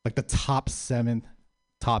the top 7th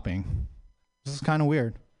topping. This is kind of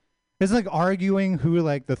weird. It's like arguing who,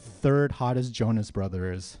 like, the 3rd hottest Jonas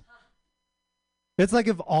brother is. It's like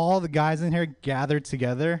if all the guys in here gathered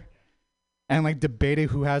together and, like, debated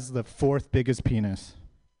who has the 4th biggest penis.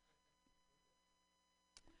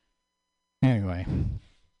 Anyway,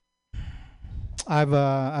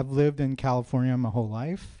 I've lived in California my whole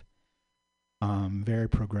life. Very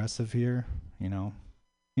progressive here, you know.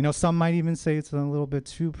 Some might even say it's a little bit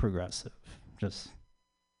too progressive. Just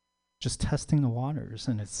testing the waters,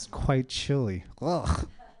 and it's quite chilly. Ugh.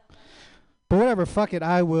 But whatever, fuck it.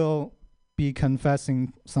 I will be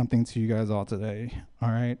confessing something to you guys all today. All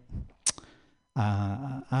right.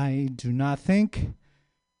 I do not think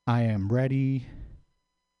I am ready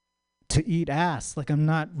to eat ass. Like, I'm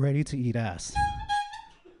not ready to eat ass.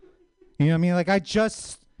 You know what I mean? Like, I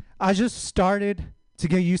just started to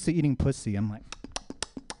get used to eating pussy. I'm like,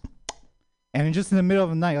 and just in the middle of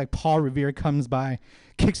the night, like, Paul Revere comes by,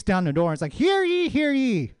 kicks down the door, and it's like, hear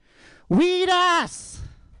ye, we eat ass.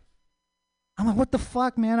 I'm like, what the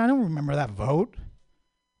fuck, man? I don't remember that vote.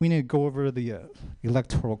 We need to go over to the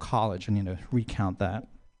electoral college. I need to recount that.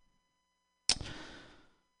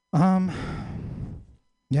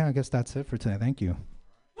 Yeah, I guess that's it for today. Thank you.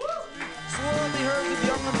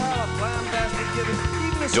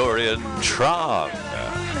 Dorian Trong.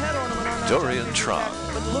 Dorian Trong.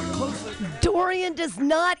 Dorian does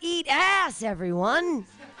not eat ass, everyone.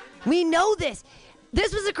 We know this.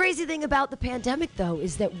 This was the crazy thing about the pandemic, though,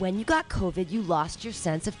 is that when you got COVID, you lost your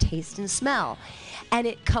sense of taste and smell. And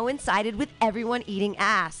it coincided with everyone eating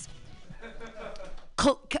ass.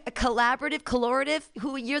 Calorative,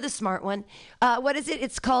 you're the smart one. What is it?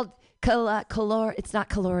 It's called it's not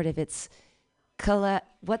calorative, it's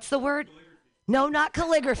what's the word? No, not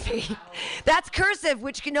calligraphy. That's cursive,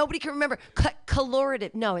 which nobody can remember.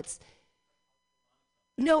 Calorative. No, it's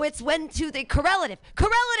when to the correlative.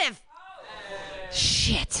 Correlative.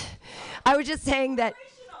 Shit. I was just saying that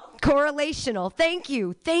correlational. Thank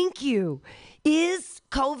you. Is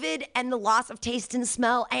COVID and the loss of taste and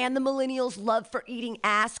smell and the millennials' love for eating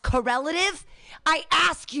ass correlative? I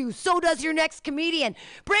ask you, so does your next comedian,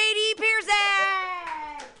 Brady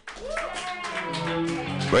Pearson!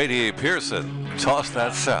 Brady Pearson, toss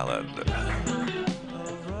that salad.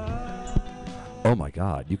 Oh my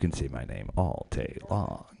God, you can say my name all day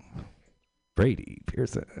long. Brady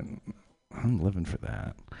Pearson. I'm living for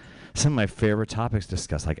that. Some of my favorite topics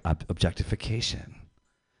discussed, like objectification.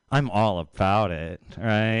 I'm all about it,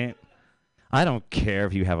 right? I don't care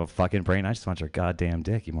if you have a fucking brain. I just want your goddamn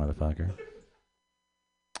dick, you motherfucker.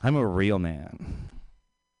 I'm a real man.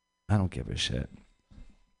 I don't give a shit.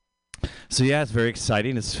 So yeah, it's very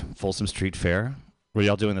exciting. It's Folsom Street Fair. What are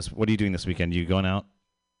y'all doing this? What are you doing this weekend? You going out?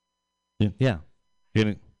 Yeah. What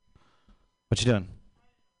you doing?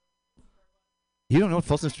 You don't know what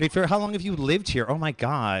Folsom Street Fair? How long have you lived here? Oh my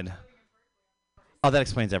God. Oh, that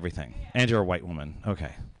explains everything. And you're a white woman.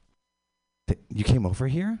 Okay. You came over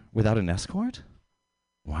here without an escort?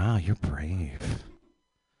 Wow, you're brave.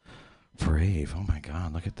 Brave. Oh my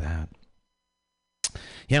God, look at that.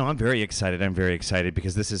 Yeah, well, I'm very excited. I'm very excited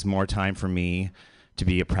because this is more time for me to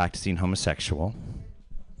be a practicing homosexual.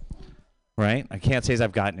 Right? I can't say as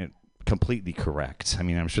I've gotten it completely correct. I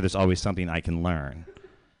mean, I'm sure there's always something I can learn.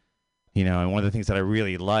 You know, and one of the things that I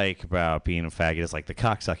really like about being a faggot is like the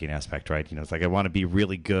cocksucking aspect, right? You know, it's like I want to be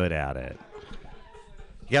really good at it.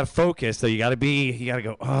 You got to focus, though. You got to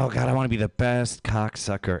go, oh, God, I want to be the best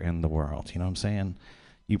cocksucker in the world. You know what I'm saying?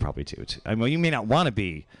 You probably do, too. I mean, you may not want to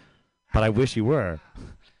be, but I wish you were.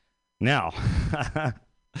 Now,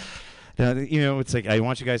 you know, it's like I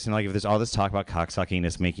want you guys to know, like, if there's all this talk about cocksucking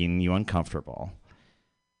is making you uncomfortable,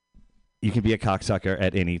 you can be a cocksucker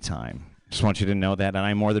at any time. Just want you to know that, and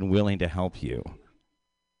I'm more than willing to help you.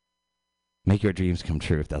 Make your dreams come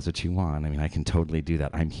true if that's what you want. I mean, I can totally do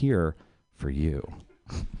that. I'm here for you.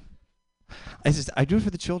 I do it for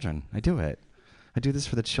the children. I do it. I do this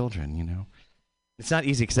for the children, you know. It's not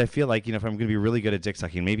easy because I feel like, you know, if I'm going to be really good at dick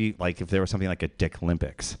sucking, maybe like if there was something like a Dick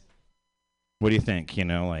Olympics. What do you think? You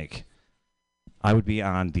know, like I would be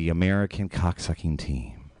on the American cocksucking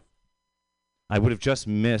team. I would have just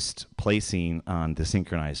missed placing on the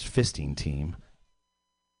synchronized fisting team,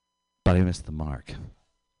 but I missed the mark.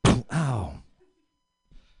 Ow.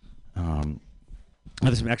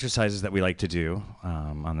 There's some exercises that we like to do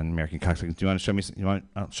on the American cocksucking. Do you want to show me?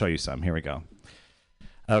 I'll show you some. Here we go.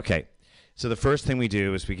 Okay. So the first thing we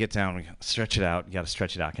do is we get down, we stretch it out. You got to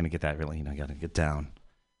stretch it out, kind of get that really, you know, you got to get down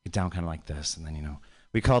kind of like this, and then, you know,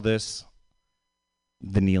 we call this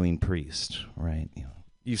the kneeling priest, right? You know,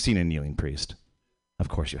 you've seen a kneeling priest, of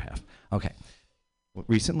course you have. Okay,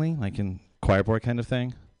 recently, like in choir boy kind of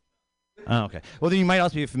thing. Oh, okay. Well, then you might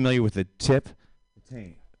also be familiar with the tip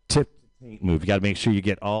move. You got to make sure you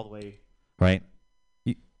get all the way right.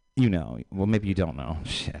 You know. Well, maybe you don't know.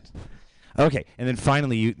 Shit. Okay, and then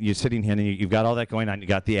finally you're sitting here and you've got all that going on. You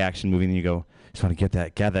got the action moving, and you go, just want to get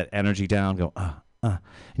that energy down. Go and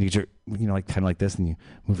you get your, you know, like kind of like this, and you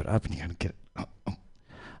move it up, and you kind of get it.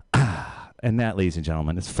 And that, ladies and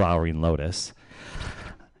gentlemen, is flowering lotus.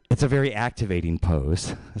 It's a very activating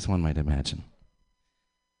pose, as one might imagine.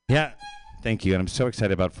 Yeah, thank you, and I'm so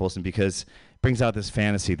excited about Folsom because it brings out this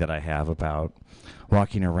fantasy that I have about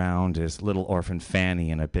walking around as little orphan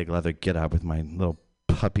Fanny in a big leather get-up with my little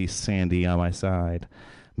puppy Sandy on my side,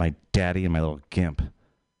 my daddy and my little gimp.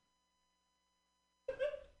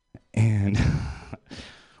 And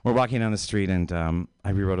we're walking down the street, and I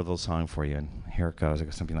rewrote a little song for you, and here it goes. It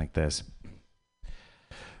goes something like this.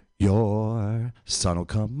 Your son will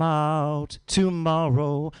come out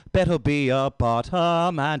tomorrow, bet he'll be a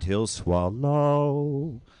bottom and he'll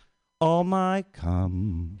swallow all my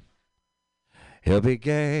cum. He'll be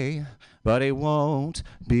gay, but he won't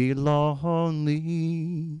be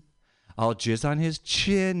lonely. I'll jizz on his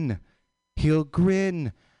chin, he'll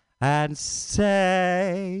grin and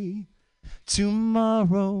say,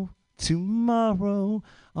 tomorrow, tomorrow,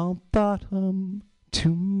 I'll bottom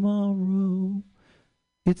tomorrow.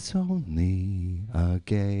 It's only a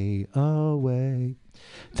gay away.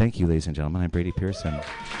 Thank you, ladies and gentlemen. I'm Brady Pearson.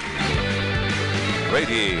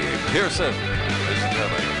 Brady Pearson, ladies and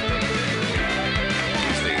gentlemen.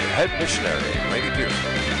 He's the head missionary, Brady Pearson.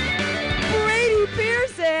 Brady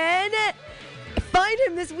Pearson! Find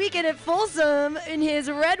him this weekend at Folsom in his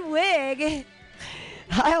red wig.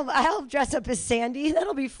 I'll dress up as Sandy.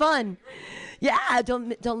 That'll be fun. Yeah,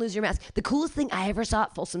 don't lose your mask. The coolest thing I ever saw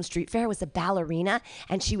at Folsom Street Fair was a ballerina,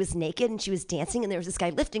 and she was naked and she was dancing, and there was this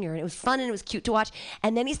guy lifting her, and it was fun and it was cute to watch.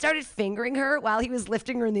 And then he started fingering her while he was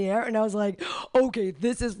lifting her in the air, and I was like, okay,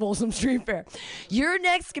 this is Folsom Street Fair. Your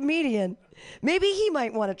next comedian, maybe he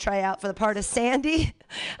might want to try out for the part of Sandy.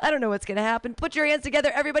 I don't know what's gonna happen. Put your hands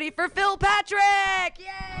together, everybody, for Phil Patrick! Yay!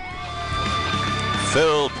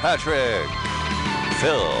 Phil Patrick.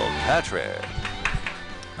 Phil Patrick.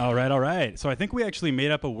 All right. So I think we actually made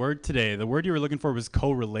up a word today. The word you were looking for was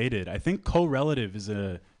correlated. I think correlative is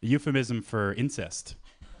a euphemism for incest.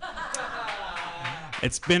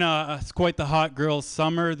 It's been it's quite the hot girl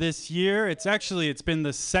summer this year. It's been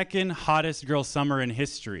the second hottest girl summer in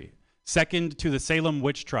history. Second to the Salem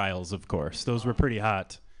witch trials, of course. Those were pretty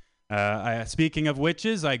hot. Speaking of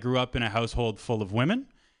witches, I grew up in a household full of women,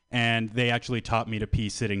 and they actually taught me to pee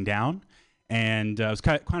sitting down. And I was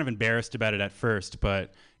kind of embarrassed about it at first,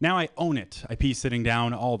 but now I own it. I pee sitting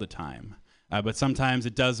down all the time. But sometimes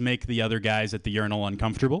it does make the other guys at the urinal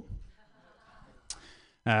uncomfortable.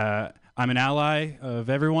 I'm an ally of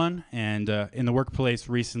everyone, and in the workplace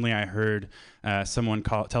recently I heard someone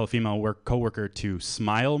tell a female coworker to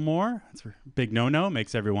smile more. That's a big no-no,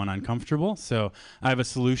 makes everyone uncomfortable. So I have a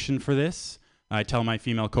solution for this. I tell my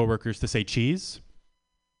female coworkers to say cheese.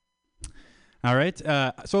 All right.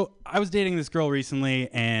 So I was dating this girl recently,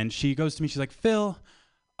 and she goes to me. She's like, Phil,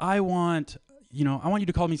 I want you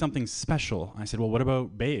to call me something special. I said, well, what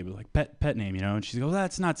about babe? Like pet name, And she goes,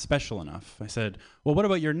 that's not special enough. I said, well, what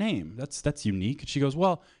about your name? That's unique. And she goes,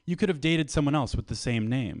 well, you could have dated someone else with the same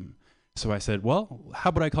name. So I said, well, how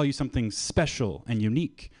about I call you something special and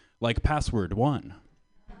unique, like Password 1?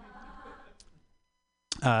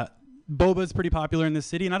 Boba's pretty popular in this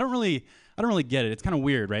city, and I don't really get it. It's kind of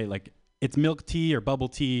weird, right? Like, it's milk tea or bubble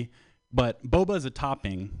tea, but boba is a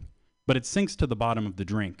topping, but it sinks to the bottom of the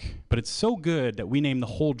drink. But it's so good that we name the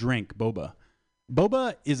whole drink boba.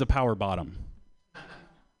 Boba is a power bottom.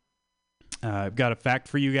 I've got a fact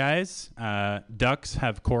for you guys. Ducks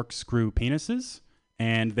have corkscrew penises,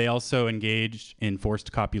 and they also engage in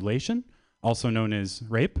forced copulation, also known as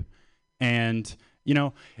rape. And,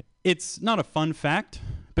 it's not a fun fact,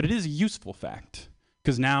 but it is a useful fact.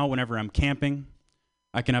 Because now, whenever I'm camping,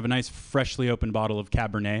 I can have a nice freshly opened bottle of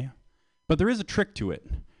Cabernet. But there is a trick to it,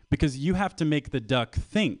 because you have to make the duck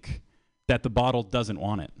think that the bottle doesn't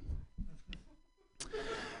want it.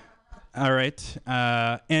 All right.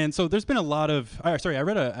 And so there's been a lot of... I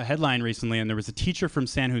read a headline recently, and there was a teacher from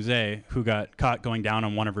San Jose who got caught going down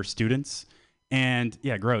on one of her students. And,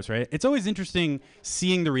 yeah, gross, right? It's always interesting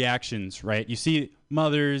seeing the reactions, right? You see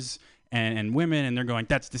mothers and women, and they're going,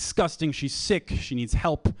 that's disgusting, she's sick, she needs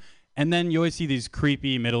help. And then you always see these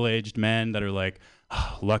creepy middle-aged men that are like,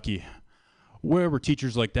 oh, lucky. Where were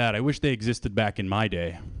teachers like that? I wish they existed back in my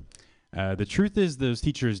day. The truth is those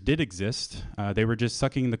teachers did exist. They were just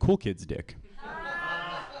sucking the cool kid's dick.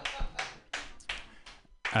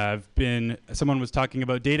 Someone was talking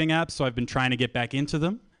about dating apps, so I've been trying to get back into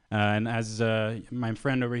them. And as my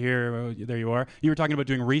friend over here, there you are, you were talking about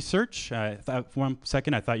doing research. For 1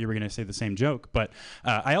 second, I thought you were going to say the same joke. But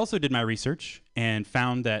I also did my research and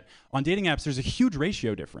found that on dating apps, there's a huge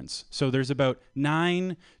ratio difference. So there's about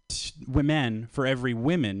 9 men for every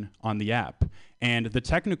woman on the app. And the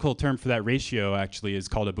technical term for that ratio actually is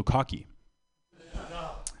called a bukkake.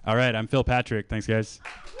 All right, I'm Phil Patrick. Thanks, guys.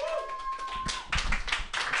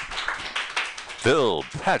 Phil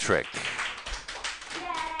Patrick.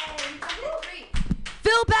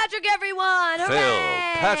 Phil Patrick, everyone! Phil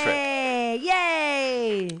Hooray! Patrick.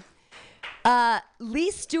 Yay!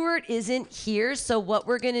 Lee Stewart isn't here, so what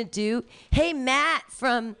we're gonna do? Hey, Matt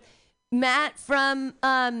from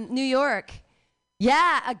New York.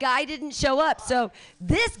 Yeah, a guy didn't show up, so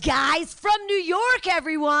this guy's from New York,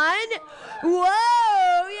 everyone.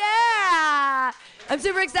 Whoa, yeah! I'm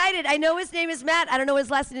super excited. I know his name is Matt. I don't know what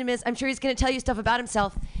his last name is. I'm sure he's gonna tell you stuff about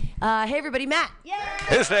himself. Hey, everybody, Matt. Yay!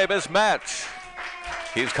 His name is Matt.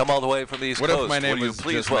 He's come all the way from the East Coast. What if my name Will was you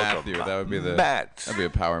please just welcome Matthew? That would be Matt. That'd be a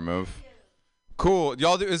power move. Cool.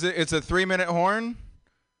 Y'all do? Is it? It's a 3-minute horn,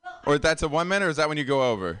 or that's a 1 minute, or is that when you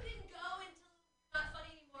go over?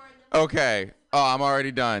 Okay. Oh, I'm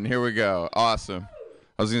already done. Here we go. Awesome.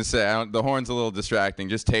 I was gonna say the horn's a little distracting.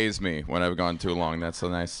 Just tase me when I've gone too long. That's so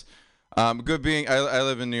nice. Good being. I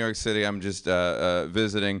live in New York City. I'm just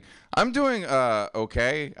visiting. I'm doing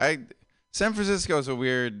okay. San Francisco's a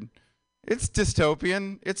weird. It's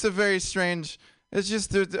dystopian. It's a very strange. It's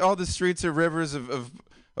just all the streets are rivers of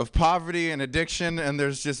poverty and addiction, and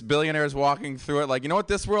there's just billionaires walking through it. Like, you know what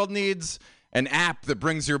this world needs? An app that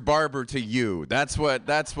brings your barber to you. That's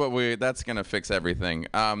gonna fix everything.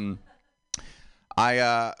 I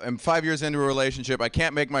am 5 years into a relationship. I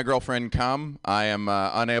can't make my girlfriend come. I am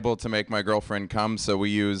unable to make my girlfriend come, so we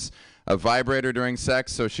use a vibrator during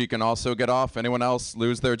sex so she can also get off. Anyone else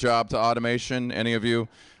lose their job to automation? Any of you?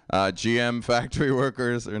 GM factory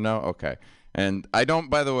workers or no? Okay. And I don't,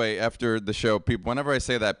 by the way, after the show, people, whenever I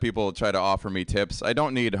say that, people try to offer me tips. I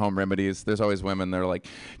don't need home remedies. There's always women that are like,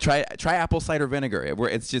 try apple cider vinegar.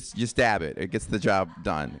 It's just, you stab it. It gets the job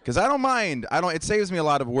done. Because I don't mind. It saves me a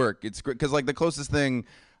lot of work. It's because like the closest thing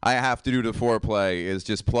I have to do to foreplay is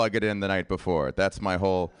just plug it in the night before. That's my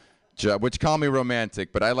whole job, which call me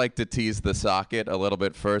romantic, but I like to tease the socket a little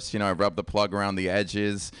bit first. You know, I rub the plug around the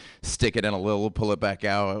edges, stick it in a little, pull it back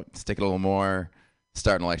out, stick it a little more.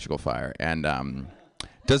 Start an electrical fire. And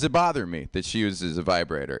does it bother me that she uses a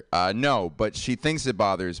vibrator? No, but she thinks it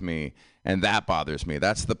bothers me, and that bothers me.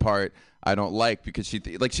 That's the part I don't like, because she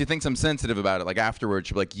thinks I'm sensitive about it. Like afterwards,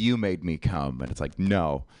 she'll be like, "You made me come," and it's like,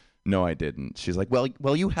 no, I didn't. She's like,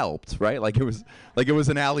 well, you helped, right? Like it was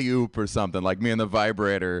an alley-oop or something. Like me and the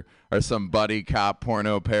vibrator are some buddy cop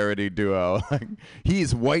porno parody duo. Like,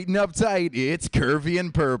 he's white and uptight. It's curvy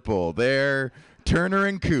and purple. They're Turner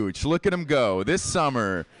and Cooch, look at them go. This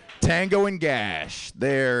summer, Tango and Gash.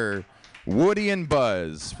 They're Woody and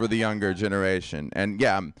Buzz for the younger generation. And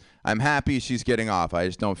yeah, I'm happy she's getting off. I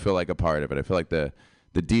just don't feel like a part of it. I feel like the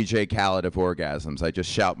DJ Khaled of orgasms. I just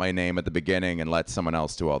shout my name at the beginning and let someone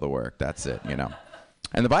else do all the work. That's it, you know.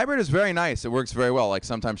 And the vibrator is very nice. It works very well. Like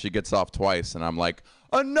sometimes she gets off twice and I'm like,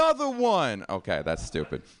 another one. Okay, that's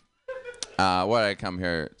stupid. What did I come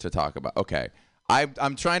here to talk about? Okay.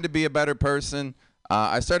 I'm trying to be a better person.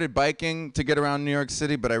 I started biking to get around New York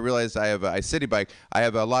City, but I realized I city bike. I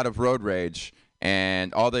have a lot of road rage,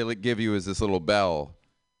 and all they give you is this little bell,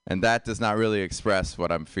 and that does not really express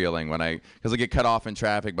what I'm feeling because I get cut off in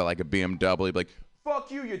traffic by like a BMW, like,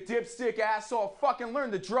 "Fuck you, you dipstick asshole! Fucking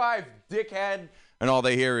learn to drive, dickhead!" And all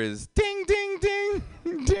they hear is ding, ding, ding,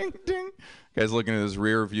 ding, ding. Guy's looking at his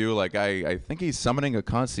rear view like I think he's summoning a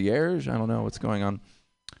concierge. I don't know what's going on.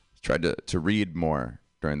 Tried to read more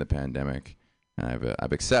during the pandemic, and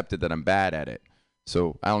I've accepted that I'm bad at it.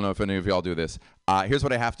 So I don't know if any of y'all do this. Here's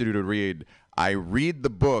what I have to do to read. I read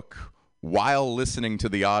the book while listening to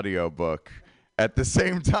the audio book at the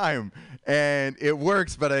same time, and it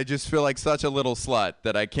works, but I just feel like such a little slut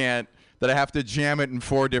that I have to jam it in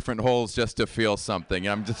 4 different holes just to feel something.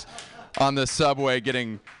 I'm just on the subway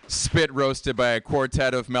getting spit roasted by a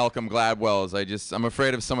quartet of Malcolm Gladwells. I'm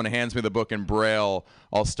afraid if someone hands me the book in Braille,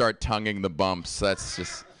 I'll start tonguing the bumps. That's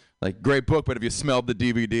just like, great book, but have you smelled the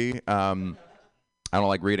DVD? I don't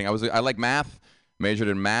like reading. I like math. Majored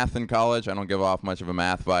in math in college. I don't give off much of a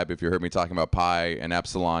math vibe. If you heard me talking about pi and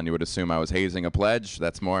epsilon, you would assume I was hazing a pledge.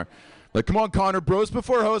 That's more like, come on, Connor, bros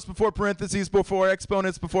before host, before parentheses, before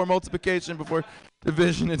exponents, before multiplication, before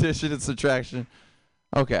division, addition, and subtraction.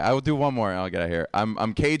 Okay, I will do one more and I'll get out of here.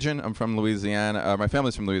 I'm Cajun. I'm from Louisiana. My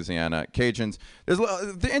family's from Louisiana. Cajuns. There's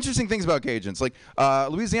the interesting things about Cajuns. Like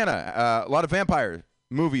Louisiana, a lot of vampire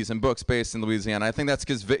movies and books based in Louisiana. I think that's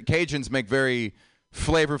because Cajuns make very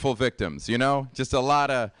flavorful victims, you know? Just a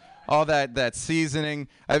lot of all that seasoning.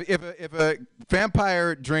 If a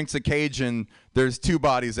vampire drinks a Cajun, there's 2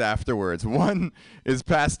 bodies afterwards. One is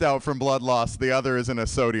passed out from blood loss. The other is in a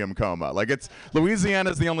sodium coma. Like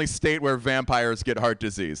Louisiana's the only state where vampires get heart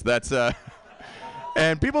disease. That's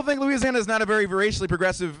and people think Louisiana is not a very racially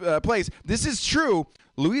progressive place. This is true.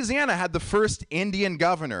 Louisiana had the first Indian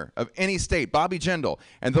governor of any state, Bobby Jindal.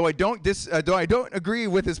 And though I don't agree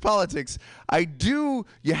with his politics, you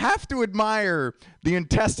have to admire the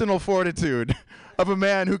intestinal fortitude of a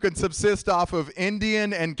man who can subsist off of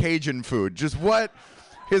Indian and Cajun food. Just what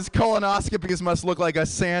his colonoscopies must look like, a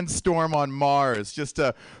sandstorm on Mars. Just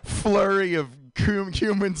a flurry of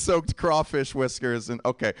cumin-soaked crawfish whiskers. And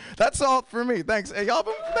okay, that's all for me. Thanks. Hey, y'all,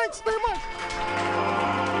 thanks very much.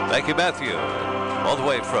 Thank you, Matthew. All the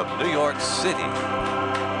way from New York City.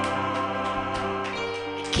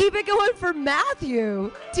 Keep it going for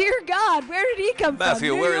Matthew. Dear God, where did he come Matthew,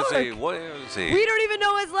 from? where New is he? York. Where is he? We don't even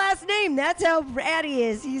know his last name. That's how rad he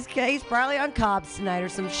is. He's probably on Cobb's tonight or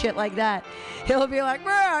some shit like that. He'll be like,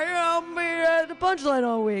 I'll be at the punchline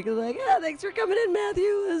all week. I'm like, thanks for coming in,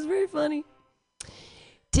 Matthew. That was very funny.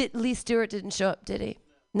 Lee Stewart didn't show up, did he?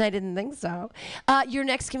 No, I didn't think so. Your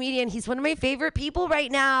next comedian, he's one of my favorite people right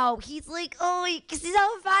now. He's like, he's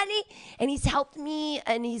so funny. And he's helped me,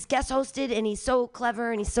 and he's guest hosted, and he's so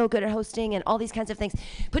clever, and he's so good at hosting, and all these kinds of things.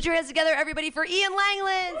 Put your hands together, everybody, for Ian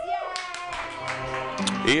Langlands.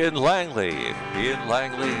 Yay! Ian Langley. Ian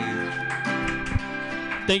Langley.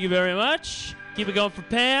 Thank you very much. Keep it going for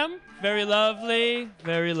Pam. Very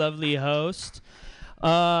lovely host.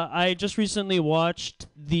 I just recently watched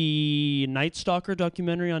the Night Stalker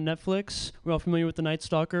documentary on Netflix. We're all familiar with the Night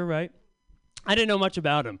Stalker, right? I didn't know much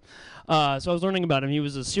about him. So I was learning about him. He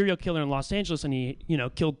was a serial killer in Los Angeles, and he,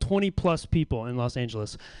 killed 20 plus people in Los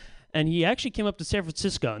Angeles. And he actually came up to San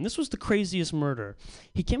Francisco, and this was the craziest murder.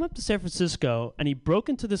 He came up to San Francisco, and he broke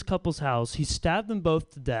into this couple's house. He stabbed them both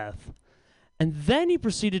to death. And then he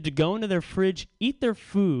proceeded to go into their fridge, eat their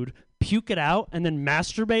food, puke it out, and then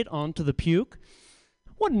masturbate onto the puke.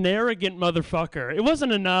 What an arrogant motherfucker. It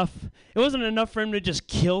wasn't enough. It wasn't enough for him to just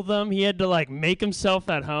kill them. He had to, make himself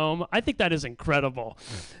at home. I think that is incredible.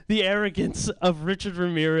 The arrogance of Richard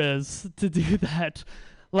Ramirez to do that.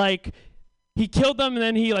 He killed them, and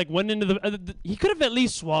then he, went into the... he could have at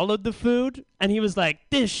least swallowed the food, and he was like,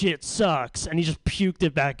 this shit sucks, and he just puked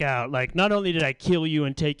it back out. Not only did I kill you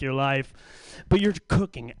and take your life, but your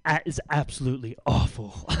cooking is absolutely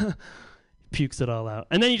awful. Pukes it all out.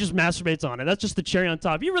 And then he just masturbates on it. That's just the cherry on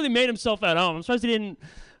top. He really made himself at home. I'm surprised he didn't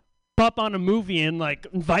pop on a movie and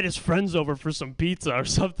invite his friends over for some pizza or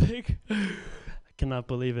something. I cannot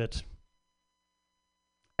believe it.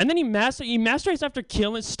 And then he masturbates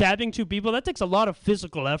after stabbing two people. That takes a lot of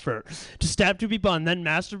physical effort to stab two people and then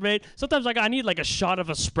masturbate. Sometimes I need a shot of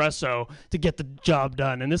espresso to get the job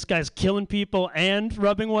done. And this guy's killing people and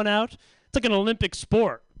rubbing one out. It's like an Olympic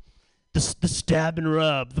sport. The stab and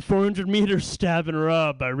rub, the 400-meter stab and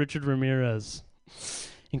rub by Richard Ramirez.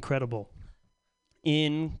 Incredible.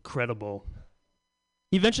 Incredible.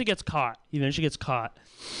 He eventually gets caught.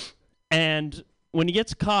 And when he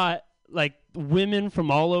gets caught, women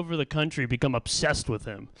from all over the country become obsessed with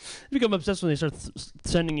him. They become obsessed when they start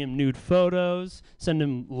sending him nude photos, send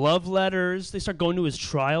him love letters. They start going to his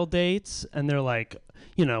trial dates, and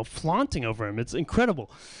they're flaunting over him. It's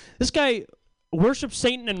incredible. This guy worshipped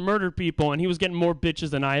Satan and murdered people, and he was getting more bitches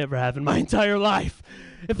than I ever have in my entire life.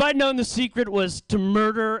 If I'd known the secret was to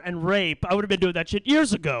murder and rape, I would have been doing that shit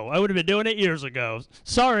years ago.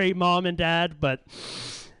 Sorry, Mom and Dad, but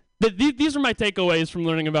these are my takeaways from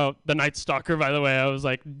learning about the Night Stalker, by the way. I was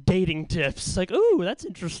dating tips. Ooh, that's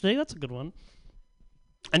interesting. That's a good one.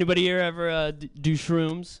 Anybody here ever do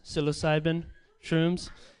shrooms? Psilocybin?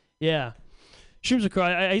 Shrooms? Yeah. Shrooms are cool.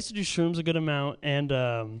 I used to do shrooms a good amount,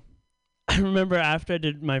 and I remember after I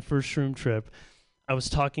did my first shroom trip, I was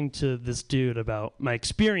talking to this dude about my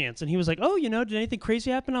experience, and he was like, did anything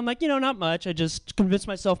crazy happen? I'm like, not much. I just convinced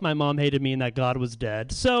myself my mom hated me and that God was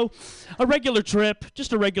dead. So, just a regular trip.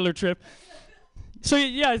 So,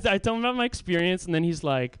 yeah, I tell him about my experience, and then he's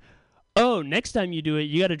like, next time you do it,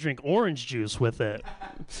 you got to drink orange juice with it,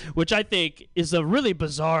 which I think is a really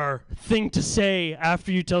bizarre thing to say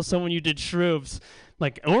after you tell someone you did shrooms.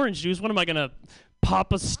 Orange juice, what am I going to...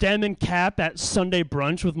 pop a stem and cap at Sunday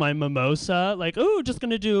brunch with my mimosa. Just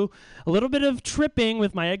going to do a little bit of tripping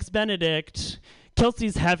with my Eggs Benedict.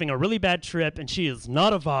 Kelsey's having a really bad trip, and she is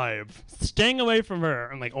not a vibe. Staying away from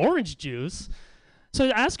her. I'm like, orange juice? So I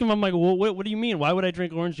ask him, I'm like, well, what do you mean? Why would I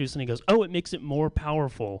drink orange juice? And he goes, it makes it more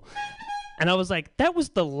powerful. And I was like, that was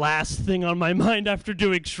the last thing on my mind after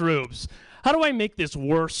doing shrooms. How do I make this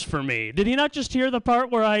worse for me? Did he not just hear the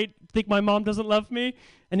part where I think my mom doesn't love me?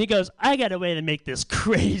 And he goes, I got a way to make this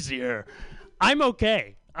crazier. I'm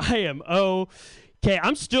okay. I am okay.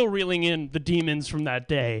 I'm still reeling in the demons from that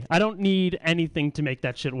day. I don't need anything to make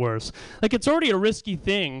that shit worse. It's already a risky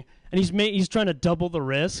thing, and he's trying to double the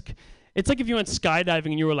risk. It's like if you went skydiving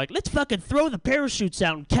and you were like, let's fucking throw the parachutes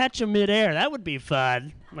out and catch them midair. That would be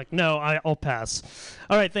fun. I'm like, no, I'll pass.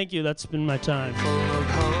 All right, thank you. That's been my time.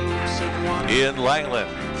 Ian Langland.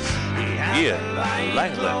 Ian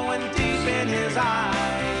Langland.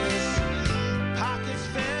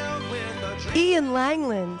 Ian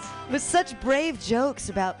Langlands with such brave jokes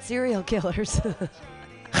about serial killers.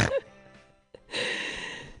 I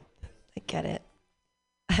get it.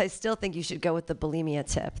 I still think you should go with the bulimia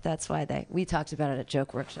tip. That's why we talked about it at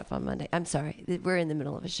Joke Workshop on Monday. I'm sorry. We're in the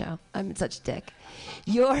middle of a show. I'm such a dick.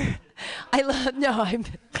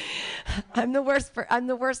 I'm the worst. I'm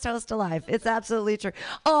the worst host alive. It's absolutely true.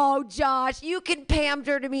 Oh, Josh, you can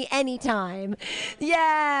pander to me anytime.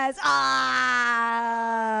 Yes.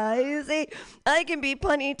 You see, I can be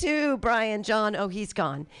punny too. Brian, John. Oh, he's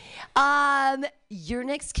gone. Your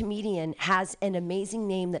next comedian has an amazing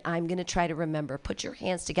name that I'm going to try to remember. Put your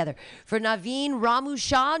hands together for Naveen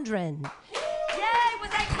Ramuchandran. Yay! Was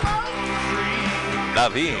that close?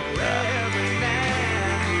 Naveen.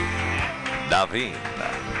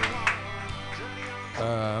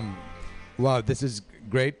 Wow, this is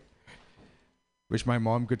great. Wish my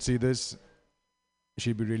mom could see this.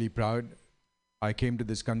 She'd be really proud. I came to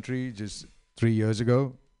this country just 3 years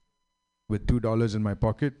ago with $2 in my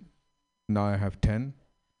pocket. Now I have 10.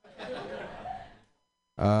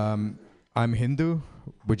 I'm Hindu,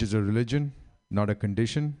 which is a religion, not a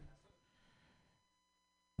condition.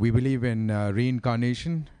 We believe in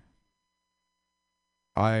reincarnation.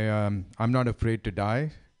 I'm not afraid to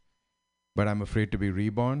die, but I'm afraid to be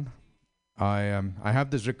reborn. I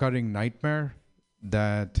have this recurring nightmare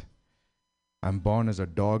that I'm born as a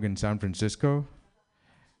dog in San Francisco,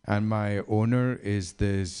 and my owner is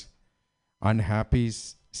this unhappy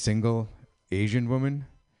single Asian woman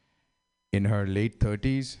in her late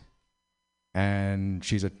 30s, and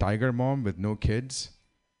she's a tiger mom with no kids,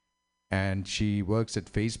 and she works at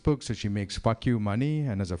Facebook, so she makes fuck you money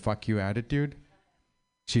and has a fuck you attitude.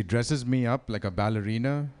 She dresses me up like a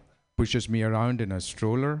ballerina, pushes me around in a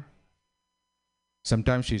stroller.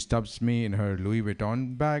 Sometimes she stuffs me in her Louis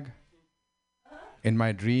Vuitton bag. In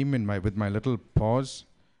my dream, with my little paws,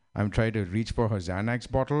 I'm trying to reach for her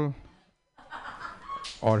Xanax bottle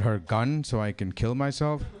or her gun so I can kill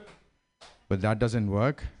myself, but that doesn't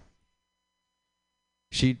work.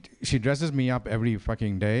 She dresses me up every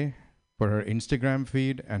fucking day for her Instagram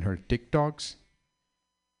feed and her TikToks.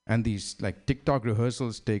 And these like TikTok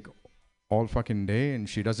rehearsals take all fucking day, and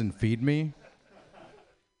she doesn't feed me.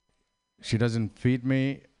 She doesn't feed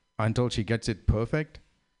me until she gets it perfect.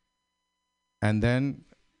 And then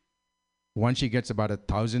once she gets about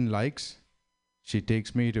 1,000 likes, she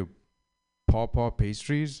takes me to Paw Paw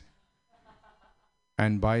Pastries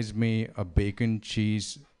and buys me a bacon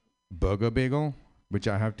cheese burger bagel, which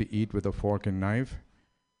I have to eat with a fork and knife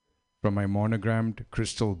from my monogrammed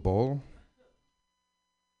crystal bowl.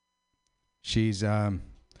 She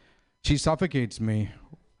suffocates me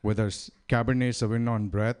with her Cabernet Sauvignon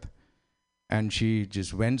breath, and she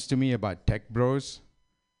just vents to me about tech bros.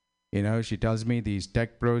 You know, she tells me these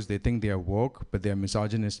tech bros, they think they are woke, but they're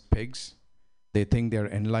misogynist pigs. They think they're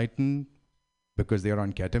enlightened because they're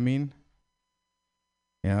on ketamine.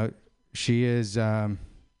 You know, she is,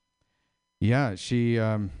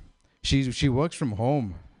 she works from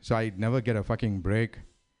home, so I never get a fucking break.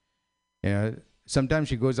 Yeah. Sometimes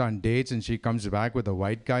she goes on dates and she comes back with a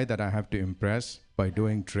white guy that I have to impress by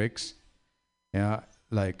doing tricks. Yeah,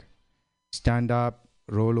 like stand up,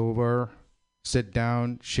 roll over, sit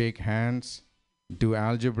down, shake hands, do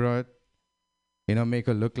algebra, you know, make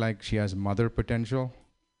her look like she has mother potential.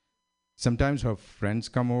 Sometimes her friends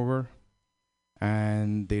come over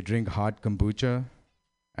and they drink hot kombucha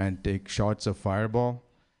and take shots of Fireball,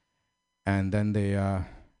 and then they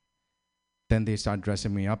start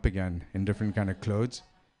dressing me up again in different kind of clothes,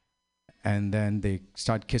 and then they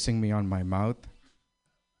start kissing me on my mouth,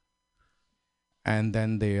 and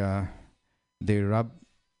then they rub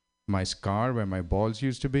my scar where my balls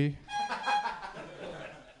used to be.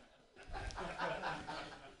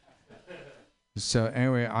 So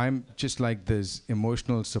anyway, I'm just like this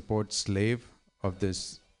emotional support slave of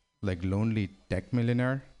this like lonely tech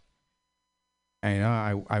millionaire. And you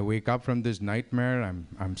know, I wake up from this nightmare,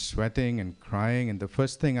 I'm sweating and crying, and the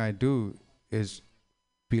first thing I do is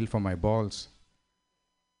feel for my balls.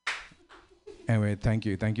 Anyway, thank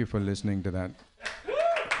you for listening to that.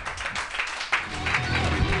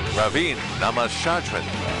 Raveen Namashadran.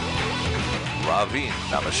 Raveen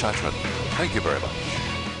Namashadran. Thank you very much.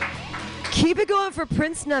 Keep it going for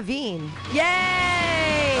Prince Naveen.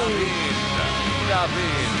 Yay!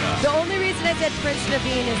 Naveen. The only reason I said Prince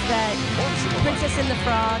Naveen is that Princess and the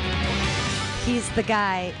Frog, he's the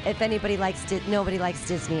guy. If anybody likes nobody likes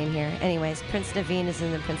Disney in here. Anyways, Prince Naveen is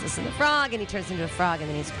in the Princess and the Frog, and he turns into a frog, and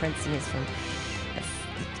then he's Prince, and he's from a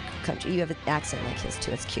country. You have an accent like his,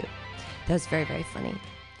 too. It's cute. That was very, very funny.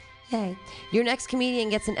 Yay. Your next comedian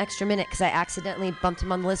gets an extra minute because I accidentally bumped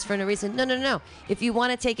him on the list for no reason. No. If you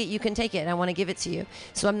want to take it, you can take it, and I want to give it to you.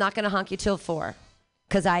 So I'm not going to honk you till 4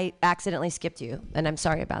 because I accidentally skipped you, and I'm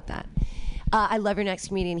sorry about that. I love your next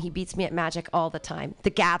comedian. He beats me at magic all the time. The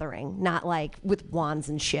Gathering, not like with wands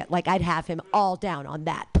and shit. Like, I'd have him all down on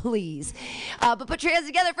that, please. But put your hands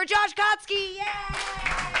together for Josh Kotsky. Yay!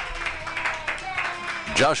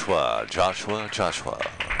 Joshua.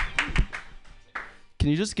 Can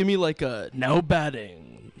you just give me like a now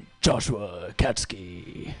batting Joshua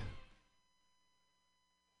Katsky?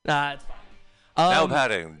 Nah, it's fine. Now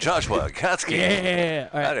batting, Joshua Katsky. Yeah.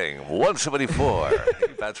 All right. Batting 174.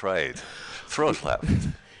 That's right. Throws left.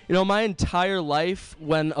 You know, my entire life,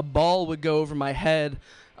 when a ball would go over my head,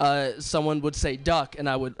 someone would say duck, and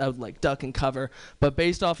I would like duck and cover. But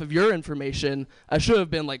based off of your information, I should have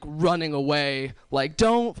been like running away, like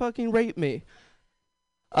don't fucking rape me.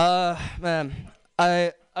 Man,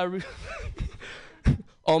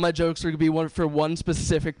 all my jokes are gonna be for one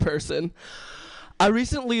specific person. I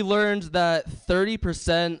recently learned that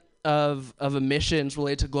 30% of emissions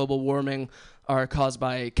related to global warming are caused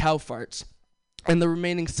by cow farts, and the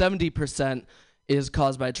remaining 70% is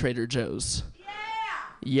caused by Trader Joe's.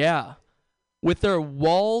 Yeah. With their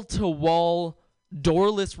wall-to-wall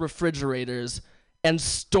doorless refrigerators and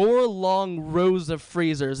store-long rows of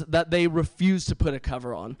freezers that they refuse to put a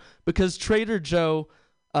cover on because Trader Joe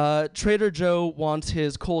wants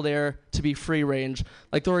his cold air to be free range,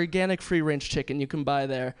 like the organic free range chicken you can buy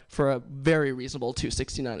there for a very reasonable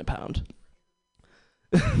 $2.69 a pound.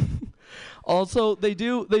 Also, they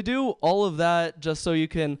do all of that just so you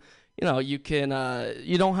can, you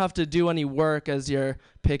don't have to do any work as you're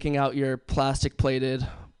picking out your plastic plated,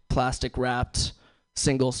 plastic wrapped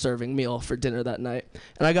single serving meal for dinner that night.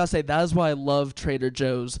 And I gotta say, that is why I love Trader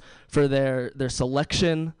Joe's, for their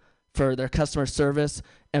selection, for their customer service,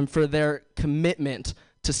 and for their commitment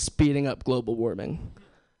to speeding up global warming.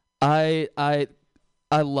 I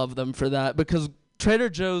love them for that, because Trader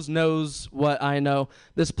Joe's knows what I know.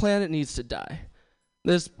 This planet needs to die.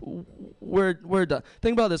 We're done.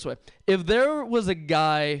 Think about it this way. If there was a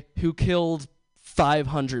guy who killed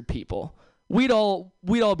 500 people, we'd all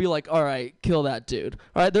be like, all right, kill that dude.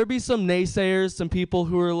 All right, there'd be some naysayers, some people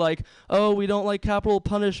who are like, oh, we don't like capital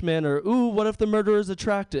punishment, or ooh, what if the murderer is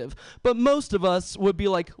attractive? But most of us would be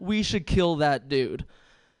like, we should kill that dude.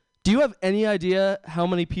 Do you have any idea how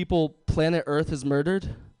many people planet Earth has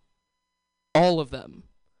murdered? All of them.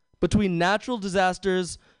 Between natural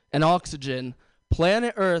disasters and oxygen,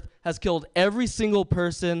 planet Earth has killed every single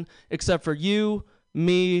person except for you,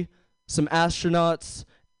 me, some astronauts,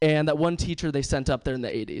 and that one teacher they sent up there in the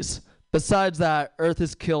 80s. Besides that, Earth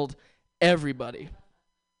has killed everybody.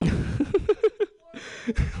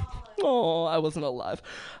 Oh, I wasn't alive.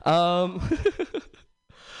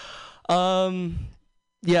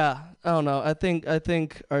 Yeah, I don't know. I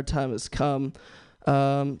think our time has come.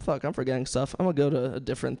 Fuck, I'm forgetting stuff. I'm gonna go to a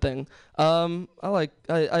different thing. I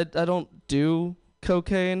don't do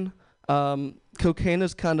cocaine. Cocaine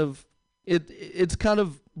is kind of it's kind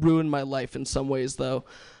of ruined my life in some ways though.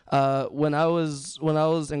 When I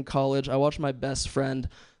was in college, I watched my best friend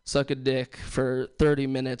suck a dick for 30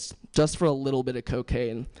 minutes just for a little bit of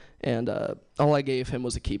cocaine, and all I gave him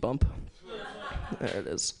was a key bump. There it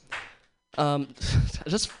is. I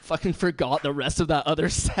just fucking forgot the rest of that other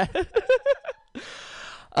set.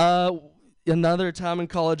 Another time in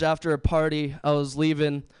college after a party, I was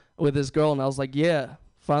leaving with this girl, and I was like, yeah,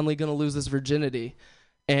 finally gonna lose this virginity.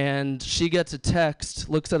 And she gets a text,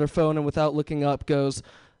 looks at her phone, and without looking up goes,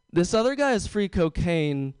 this other guy has free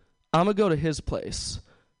cocaine. I'm gonna go to his place.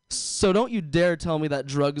 So don't you dare tell me that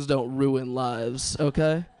drugs don't ruin lives,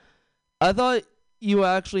 okay? I thought you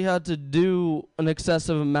actually had to do an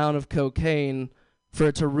excessive amount of cocaine for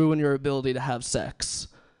it to ruin your ability to have sex.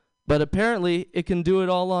 But apparently, it can do it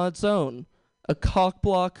all on its own. A cock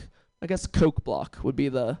block, I guess coke block would be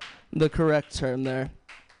the correct term there.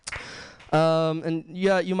 And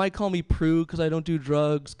yeah, you might call me prude because I don't do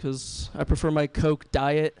drugs, because I prefer my coke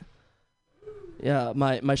diet. Yeah,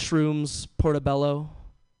 my shrooms portobello,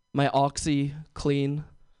 my oxy clean.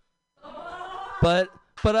 But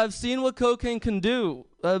I've seen what cocaine can do.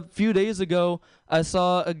 A few days ago, I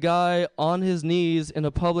saw a guy on his knees in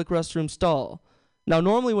a public restroom stall. Now,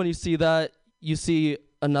 normally when you see that, you see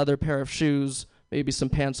another pair of shoes, maybe some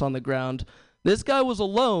pants on the ground. This guy was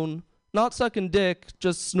alone, not sucking dick,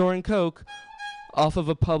 just snoring coke off of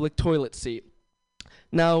a public toilet seat.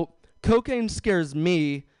 Now, cocaine scares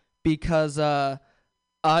me because I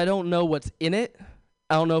don't know what's in it.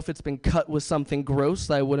 I don't know if it's been cut with something gross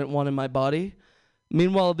that I wouldn't want in my body.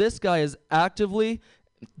 Meanwhile, this guy is actively,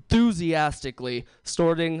 enthusiastically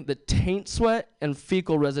snorting the taint sweat and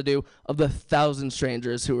fecal residue of the 1,000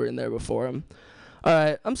 strangers who were in there before him. All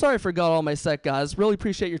right, I'm sorry I forgot all my set, guys. Really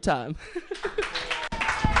appreciate your time.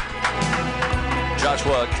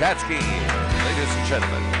 Joshua Katsky, ladies and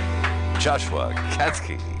gentlemen. Joshua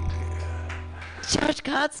Katsky. Josh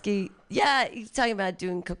Kotsky. Yeah, he's talking about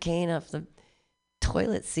doing cocaine off the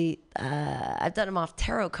toilet seat. I've done them off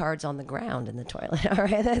tarot cards on the ground in the toilet. All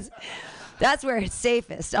right, that's where it's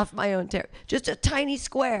safest, off my own tarot. Just a tiny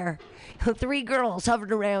square. 3 girls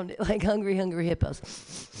hovering around it like hungry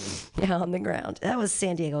hippos. Yeah, on the ground. That was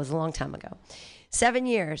San Diego. It was a long time ago. 7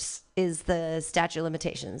 years is the statute of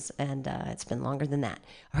limitations, and it's been longer than that.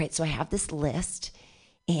 All right, so I have this list,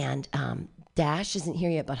 and Dash isn't here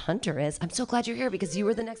yet, but Hunter is. I'm so glad you're here because you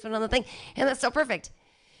were the next one on the thing, and that's so perfect.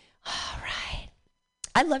 All right.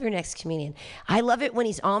 I love your next comedian. I love it when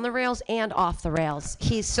he's on the rails and off the rails.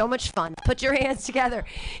 He's so much fun. Put your hands together.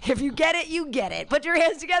 If you get it, you get it. Put your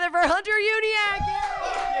hands together for Hunter Uniac.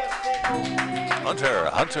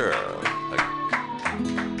 Hunter.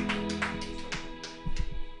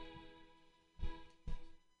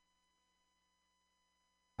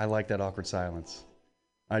 I like that awkward silence.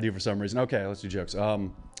 I do for some reason. Okay, let's do jokes.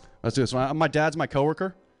 Let's do this one. My dad's my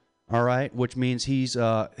coworker. All right, which means he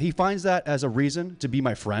finds that as a reason to be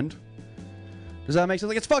my friend. Does that make sense?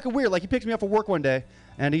 Like, it's fucking weird. Like, he picks me up for work one day,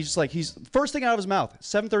 and he's first thing out of his mouth,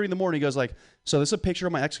 7:30 in the morning, he goes like, so this is a picture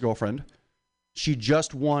of my ex-girlfriend. She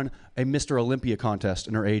just won a Mr. Olympia contest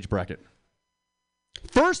in her age bracket.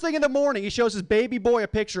 First thing in the morning, he shows his baby boy a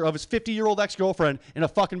picture of his 50-year-old ex-girlfriend in a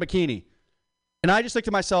fucking bikini. And I just think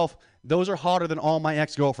to myself, those are hotter than all my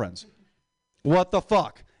ex-girlfriends. What the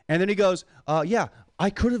fuck? And then he goes, yeah, I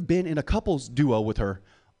could have been in a couples duo with her,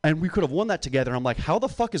 and we could have won that together. And I'm like, how the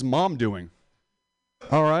fuck is mom doing?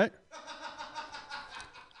 All right.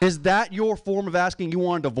 Is that your form of asking you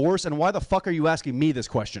want a divorce? And why the fuck are you asking me this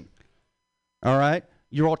question? All right.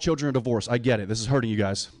 You're all children of divorce. I get it. This is hurting you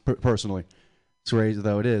guys personally. It's crazy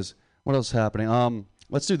though. It is. What else is happening?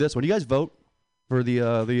 Let's do this one. You guys vote for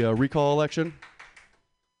the recall election?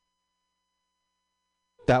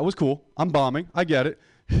 That was cool. I'm bombing. I get it.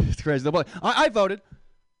 It's crazy. I voted.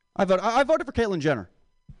 I voted for Caitlyn Jenner.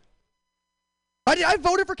 I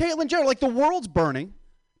voted for Caitlyn Jenner. Like, the world's burning.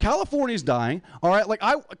 California's dying. All right. Like,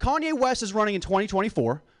 Kanye West is running in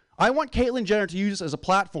 2024. I want Caitlyn Jenner to use this as a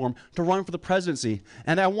platform to run for the presidency.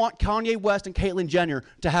 And I want Kanye West and Caitlyn Jenner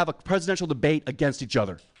to have a presidential debate against each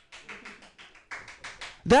other.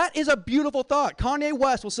 That is a beautiful thought. Kanye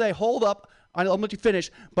West will say, hold up. I'll let you finish.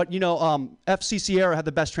 But, FC Sierra had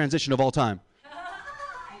the best transition of all time.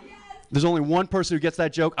 There's only one person who gets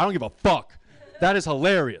that joke. I don't give a fuck. That is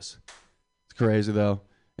hilarious. It's crazy, though.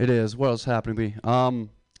 It is. What else is happening to me?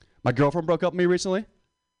 My girlfriend broke up with me recently.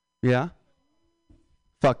 Yeah.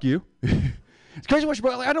 Fuck you. It's crazy what she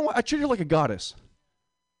broke up. I treat her like a goddess.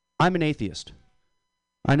 I'm an atheist.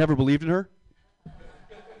 I never believed in her.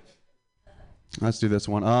 Let's do this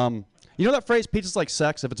one. You know that phrase, pizza's like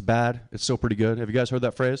sex? If it's bad, it's still pretty good. Have you guys heard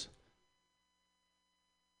that phrase?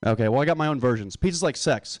 Okay, well, I got my own versions. Pizza's like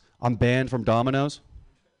sex. I'm banned from Domino's.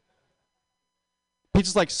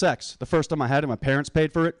 Pizza's like sex. The first time I had it, my parents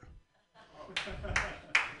paid for it.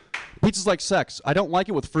 Pizza's like sex. I don't like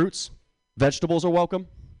it with fruits. Vegetables are welcome.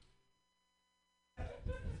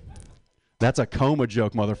 That's a coma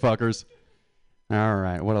joke, motherfuckers. All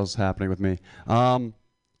right, what else is happening with me?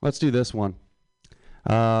 Let's do this one.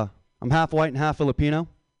 I'm half white and half Filipino,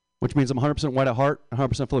 which means I'm 100% white at heart,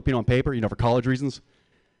 100% Filipino on paper, for college reasons.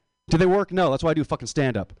 Do they work? No, that's why I do fucking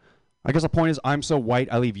stand-up. I guess the point is I'm so white,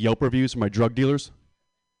 I leave Yelp reviews for my drug dealers.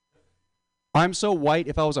 I'm so white,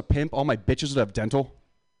 if I was a pimp, all my bitches would have dental.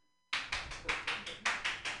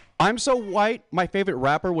 I'm so white, my favorite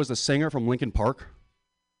rapper was the singer from Linkin Park.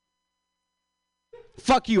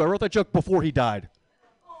 Fuck you, I wrote that joke before he died.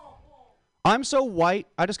 I'm so white,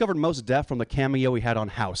 I discovered Mos Def from the cameo he had on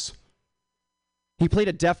House. He played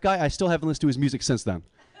a deaf guy, I still haven't listened to his music since then.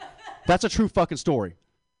 That's a true fucking story.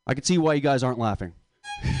 I can see why you guys aren't laughing.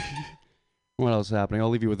 What else is happening? I'll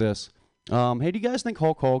leave you with this. Hey, do you guys think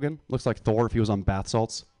Hulk Hogan looks like Thor if he was on bath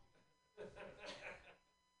salts?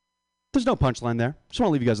 There's no punchline there. Just want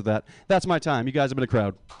to leave you guys with that. That's my time. You guys have been a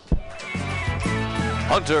crowd.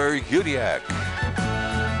 Hunter Uniac.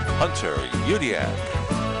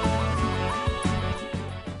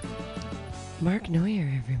 Mark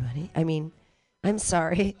Neuer, everybody. I mean, I'm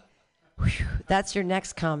sorry. Whew, that's your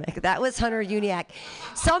next comic. That was Hunter Uniac.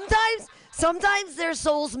 Sometimes their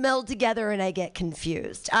souls meld together and I get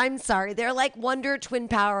confused. I'm sorry. They're like Wonder Twin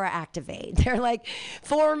Power Activate. They're like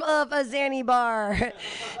form of a Xanny bar,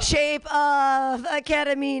 shape of a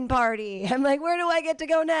ketamine party. I'm like, where do I get to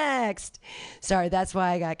go next? Sorry, that's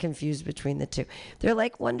why I got confused between the two. They're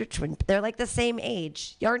like Wonder Twin. They're like the same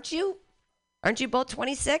age. Aren't you? Aren't you both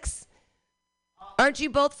 26? Aren't you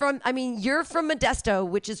both from, you're from Modesto,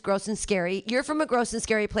 which is gross and scary. You're from a gross and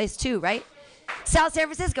scary place too, right? South San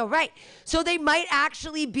Francisco, right. So they might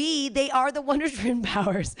actually be, they are the Wonder Twin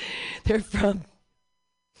Powers. They're from,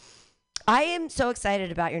 I am so excited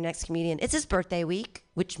about your next comedian. It's his birthday week,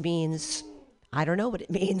 which means, I don't know what it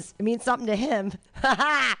means. It means something to him.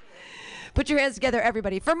 Put your hands together,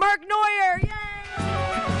 everybody, for Mark Neuer. Yay!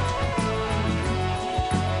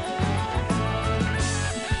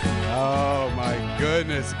 Oh, my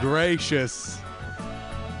goodness gracious.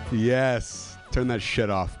 Yes. Turn that shit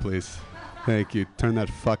off, please. Thank you. Turn that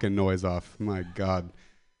fucking noise off. My God.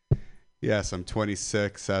 Yes, I'm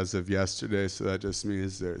 26 as of yesterday, so that just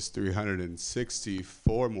means there's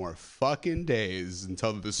 364 more fucking days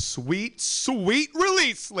until the sweet, sweet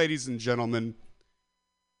release, ladies and gentlemen.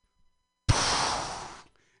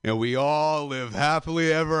 And we all live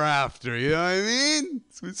happily ever after, you know what I mean?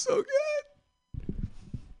 It's so good.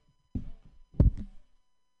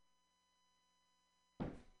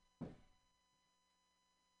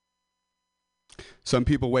 Some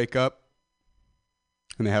people wake up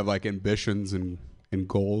and they have like ambitions and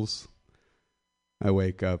goals. I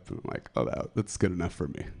wake up and I'm like, oh, that's good enough for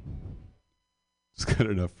me. It's good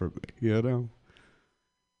enough for me, you know?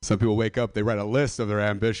 Some people wake up, they write a list of their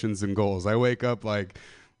ambitions and goals. I wake up like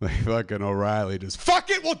fucking O'Reilly, just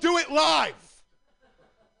fuck it, we'll do it live.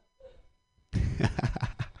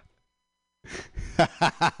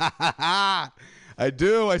 I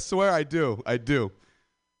do, I swear I do. I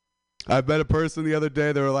met a person the other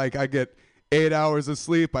day, they were like, I get 8 hours of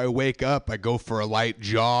sleep, I wake up, I go for a light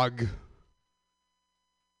jog,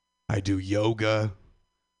 I do yoga,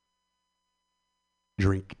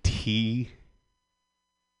 drink tea,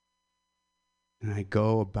 and I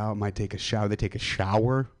go about, might take a shower, they take a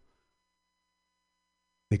shower,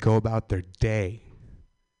 they go about their day.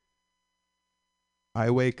 I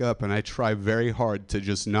wake up and I try very hard to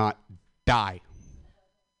just not die,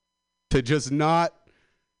 to just not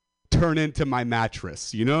turn into my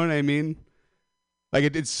mattress, you know what I mean? Like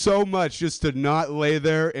it's so much just to not lay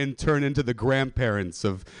there and turn into the grandparents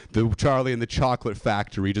of the Charlie and the Chocolate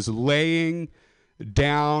Factory, just laying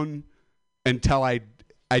down until I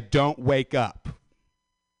don't wake up.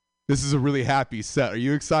 This is a really happy set. Are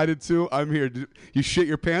you excited too? I'm here. Did you shit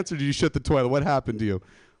your pants or did you shit the toilet? What happened to you?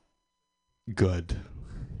 Good.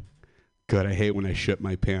 I hate when I shit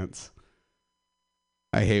my pants.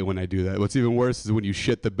 I hate when I do that. What's even worse is when you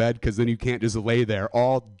shit the bed, because then you can't just lay there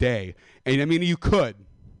all day. And I mean, you could.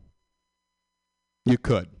 You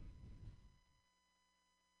could.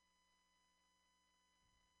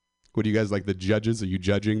 What do you guys like, the judges? Are you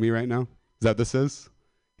judging me right now? Is that what this is?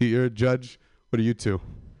 You're a judge? What are you two?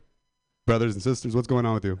 Brothers and sisters? What's going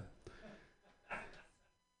on with you?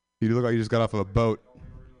 You look like you just got off of a boat.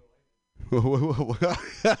 That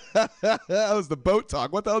was the boat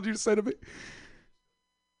talk. What the hell did you say to me?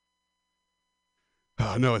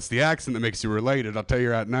 Oh, no, it's the accent that makes you related. I'll tell you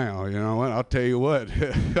right now. You know what? I'll tell you what.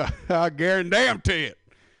 I guarantee it.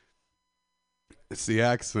 It's the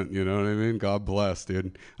accent, you know what I mean? God bless,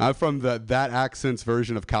 dude. I'm from that accent's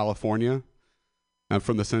version of California. I'm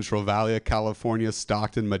from the Central Valley of California,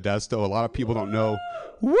 Stockton, Modesto. A lot of people don't know.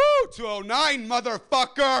 Woo! 209,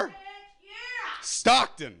 motherfucker! Yeah.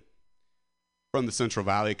 Stockton. From the Central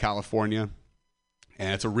Valley of California.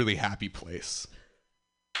 And it's a really happy place.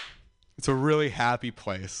 It's a really happy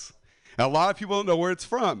place. And a lot of people don't know where it's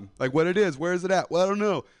from. Like what it is. Where is it at? Well, I don't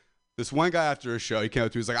know. This one guy after a show, he came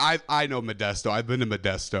up to me. He's like, I know Modesto. I've been to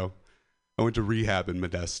Modesto. I went to rehab in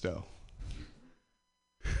Modesto.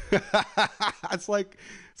 It's like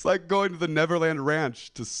going to the Neverland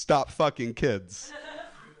Ranch to stop fucking kids.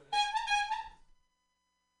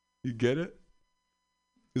 You get it?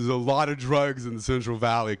 There's a lot of drugs in the Central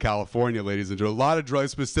Valley of California, ladies and gentlemen. A lot of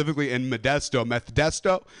drugs, specifically in Modesto.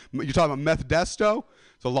 Modesto? You're talking about Modesto?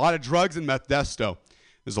 There's a lot of drugs in Modesto.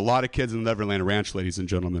 There's a lot of kids in the Neverland Ranch, ladies and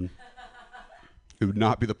gentlemen. It would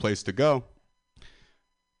not be the place to go.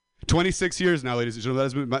 26 years now, ladies and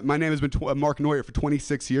gentlemen. My name has been Mark Neuer for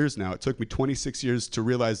 26 years now. It took me 26 years to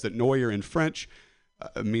realize that Neuer in French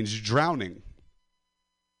means drowning.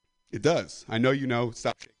 It does. I know you know.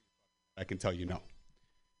 Stop shaking. I can tell you know.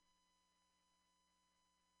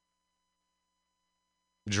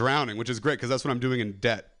 Drowning, which is great because that's what I'm doing in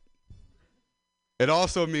debt. It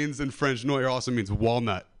also means in French, Neuer also means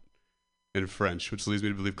walnut in French, which leads me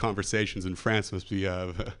to believe conversations in France must be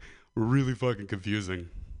really fucking confusing.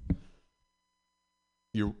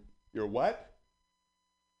 You're what?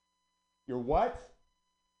 You're what?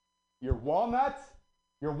 You're walnuts?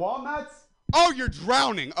 You're walnuts? Oh, you're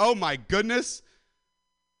drowning. Oh my goodness.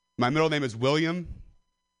 My middle name is William.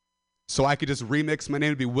 So I could just remix my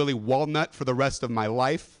name to be Willy Walnut for the rest of my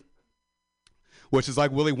life, which is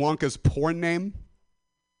like Willy Wonka's porn name.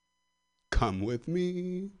 Come with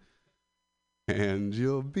me, and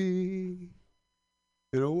you'll be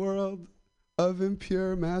in a world of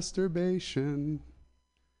impure masturbation.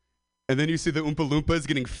 And then you see the Oompa Loompas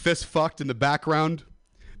getting fist fucked in the background.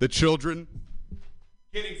 The children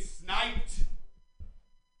getting sniped.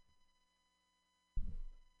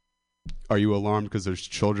 Are you alarmed because there's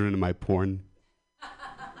children in my porn?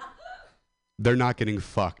 They're not getting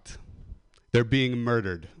fucked. They're being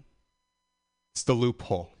murdered. It's the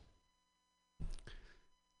loophole.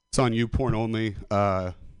 It's on YouPorn only.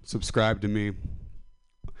 Subscribe to me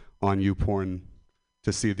on YouPorn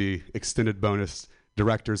to see the extended bonus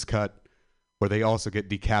director's cut where they also get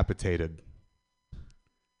decapitated.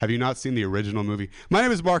 Have you not seen the original movie? My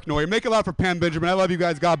name is Mark Neuer. Make it loud for Pam Benjamin. I love you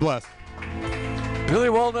guys. God bless. Billy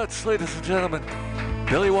Walnuts, ladies and gentlemen.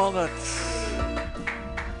 Billy Walnuts.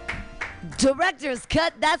 Director's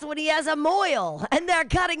cut, that's when he has a moil, and they're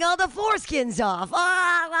cutting all the foreskins off.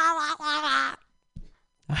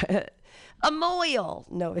 A moil.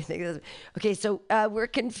 No, I think that's... Okay, so we're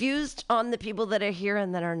confused on the people that are here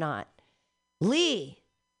and that are not. Lee,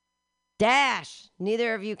 Dash,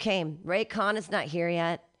 neither of you came. Ray Khan is not here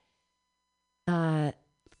yet.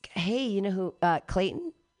 Hey, you know who?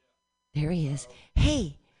 Clayton? There he is.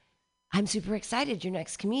 Hey, I'm super excited. Your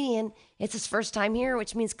next comedian. It's his first time here,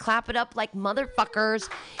 which means clap it up like motherfuckers.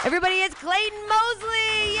 Everybody, it's Clayton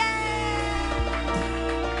Mosley. Yay!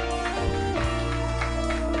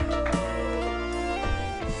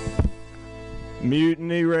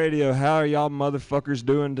 Mutiny Radio, how are y'all motherfuckers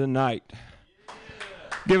doing tonight?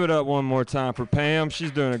 Give it up one more time for Pam.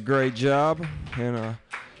 She's doing a great job. And,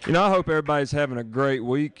 I hope everybody's having a great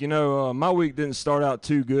week. My week didn't start out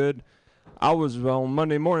too good. I was, on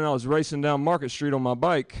Monday morning, I was racing down Market Street on my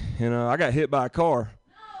bike, and I got hit by a car.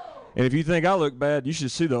 And if you think I look bad, you should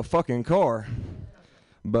see the fucking car.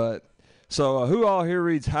 But, so who all here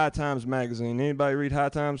reads High Times magazine? Anybody read High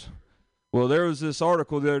Times? Well, there was this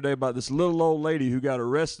article the other day about this little old lady who got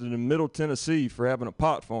arrested in Middle Tennessee for having a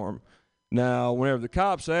pot farm. Now, whenever the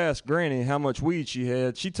cops asked Granny how much weed she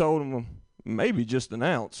had, she told them maybe just an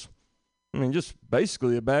ounce. I mean, just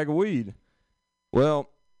basically a bag of weed. Well,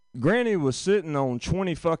 Granny was sitting on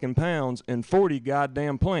 20 fucking pounds and 40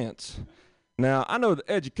 goddamn plants. Now, I know the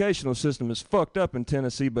educational system is fucked up in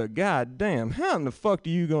Tennessee, but goddamn, how in the fuck do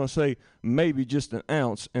you gonna say maybe just an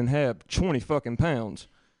ounce and have 20 fucking pounds?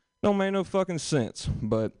 Don't make no fucking sense.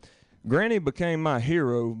 But Granny became my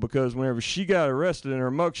hero because whenever she got arrested in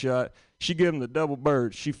her mugshot, she gave them the double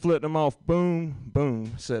bird. She flipped them off, boom,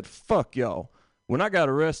 boom, said, fuck y'all. When I got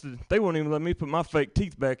arrested, they wouldn't even let me put my fake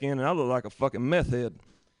teeth back in, and I look like a fucking meth head.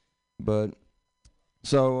 But,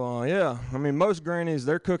 so, yeah, I mean, most grannies,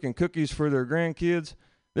 they're cooking cookies for their grandkids.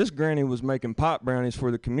 This granny was making pot brownies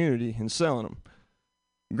for the community and selling them.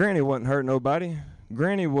 Granny wasn't hurting nobody.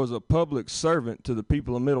 Granny was a public servant to the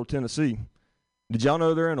people of Middle Tennessee. Did y'all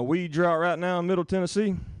know they're in a weed drought right now in Middle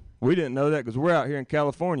Tennessee? We didn't know that because we're out here in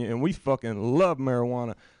California, and we fucking love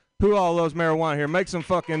marijuana. Who all loves marijuana here? Make some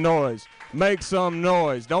fucking noise. Make some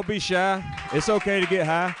noise. Don't be shy. It's okay to get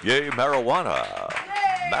high. Yay, marijuana.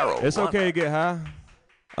 Marijuana. It's okay to get high,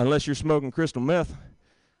 unless you're smoking crystal meth.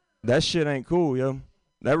 That shit ain't cool, yo.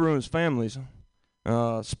 That ruins families.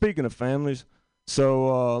 Speaking of families,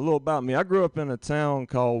 so a little about me. I grew up in a town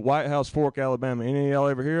called White House Fork, Alabama. Any of y'all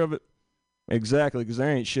ever hear of it? Exactly, because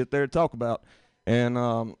there ain't shit there to talk about.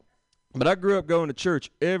 And but I grew up going to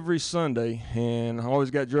church every Sunday, and I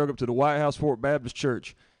always got drug up to the White House Fork Baptist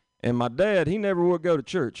Church. And my dad, he never would go to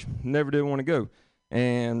church. Never did want to go.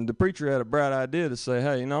 And the preacher had a bright idea to say,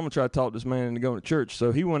 hey, I'm going to try to talk this man into going to church.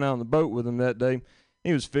 So he went out on the boat with him that day.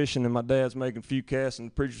 He was fishing, and my dad's making a few casts, and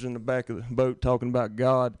the preacher's in the back of the boat talking about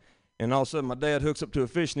God. And all of a sudden, my dad hooks up to a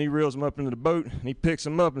fish, and he reels him up into the boat, and he picks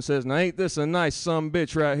him up and says, now, ain't this a nice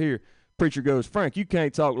sumbitch right here? Preacher goes, Frank, you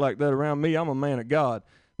can't talk like that around me. I'm a man of God.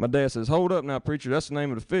 My dad says, hold up now, preacher. That's the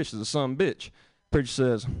name of the fish, is a sumbitch. Preacher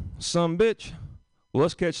says, sumbitch? Well,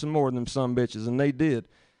 let's catch some more of them sumbitches. And they did.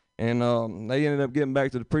 And they ended up getting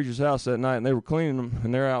back to the preacher's house that night, and they were cleaning them,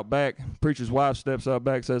 and they're out back. Preacher's wife steps out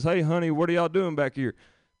back and says, hey, honey, what are y'all doing back here?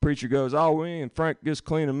 Preacher goes, oh, we and Frank just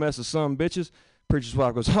cleaned a mess of some bitches. Preacher's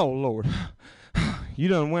wife goes, oh, Lord, you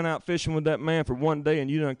done went out fishing with that man for one day, and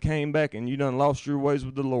you done came back, and you done lost your ways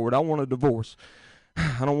with the Lord. I want a divorce.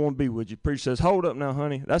 I don't want to be with you. Preacher says, hold up now,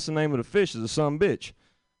 honey. That's the name of the fish, is a son bitch.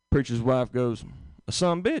 Preacher's wife goes, a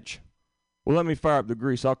son bitch? Well, let me fire up the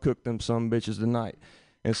grease. I'll cook them son bitches tonight.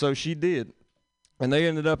 And so she did. And they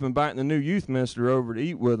ended up inviting the new youth minister over to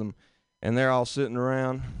eat with them. And they're all sitting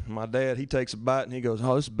around. My dad, he takes a bite, and he goes,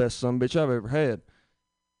 oh, this is the best son bitch I've ever had.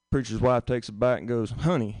 Preacher's wife takes a bite and goes,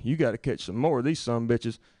 honey, you got to catch some more of these son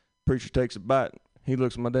bitches. Preacher takes a bite. He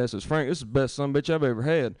looks at my dad and says, Frank, this is the best son bitch I've ever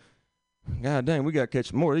had. God dang, we got to catch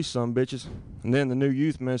some more of these son bitches. And then the new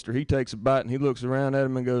youth minister, he takes a bite and he looks around at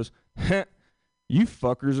him and goes, "Heh, you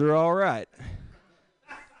fuckers are all right."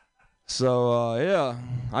 So, yeah,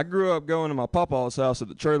 I grew up going to my papa's house at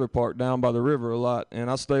the trailer park down by the river a lot,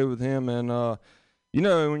 and I stayed with him. And, you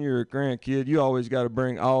know, when you're a grandkid, you always got to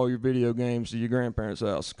bring all your video games to your grandparents'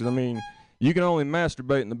 house. Because, I mean, you can only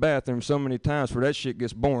masturbate in the bathroom so many times before that shit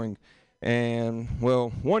gets boring. And, well,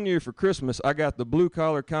 one year for Christmas, I got the Blue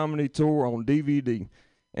Collar Comedy Tour on DVD.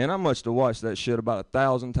 And I must have watched that shit about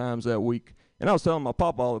 1,000 times that week. And I was telling my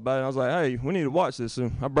papa all about it. I was like, hey, we need to watch this.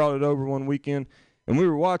 So I brought it over one weekend. And we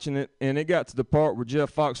were watching it, and it got to the part where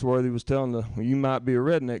Jeff Foxworthy was telling the "you might be a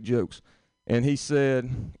redneck" jokes. And he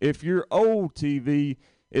said, if your old TV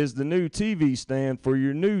is the new TV stand for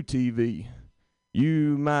your new TV,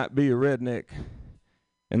 you might be a redneck.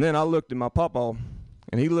 And then I looked at my papa,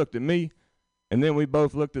 and he looked at me, and then we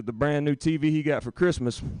both looked at the brand new TV he got for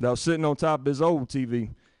Christmas that was sitting on top of his old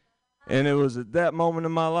TV. And it was at that moment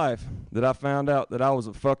in my life that I found out that I was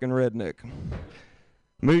a fucking redneck.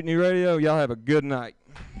 Mutiny Radio, y'all have a good night.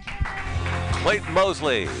 Clayton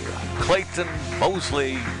Mosley. Clayton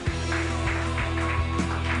Mosley.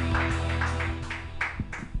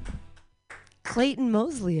 Clayton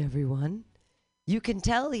Mosley, everyone. You can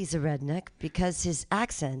tell he's a redneck because his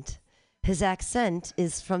accent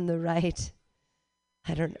is from the right,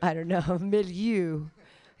 I don't know, milieu.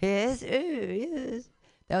 Yes, yes.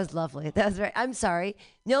 That was lovely. That was right. I'm sorry.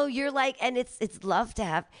 No, you're like, and it's love to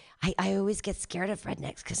have. I always get scared of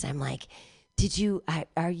rednecks because I'm like,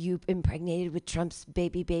 are you impregnated with Trump's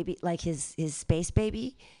baby, like his space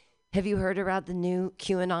baby? Have you heard about the new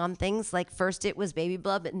QAnon things? Like first it was baby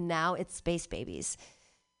blood, but now it's space babies.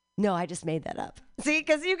 No, I just made that up. See,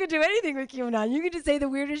 because you could do anything with QAnon. You could just say the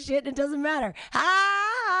weirdest shit and it doesn't matter.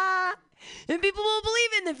 Ha! And people will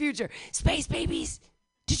believe it in the future. Space babies.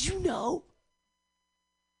 Did you know?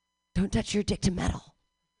 Don't touch your dick to metal.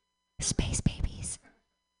 Space babies.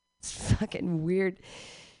 It's fucking weird.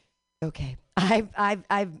 Okay.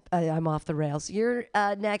 I'm off the rails. You're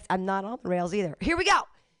next. I'm not on the rails either. Here we go.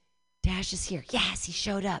 Dash is here. Yes, he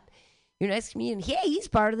showed up. Your next comedian. Yeah, he's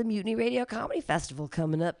part of the Mutiny Radio Comedy Festival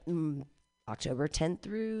coming up October 10th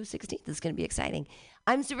through 16th. It's going to be exciting.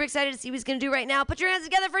 I'm super excited to see what he's going to do right now. Put your hands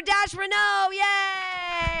together for Dash Renault.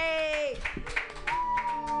 Yay!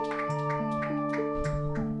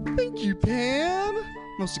 Thank you, Pam.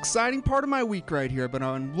 Most exciting part of my week right here, but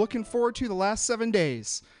I'm looking forward to the last 7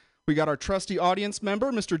 days. We got our trusty audience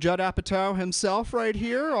member, Mr. Judd Apatow himself right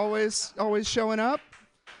here, always showing up.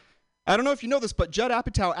 I don't know if you know this, but Judd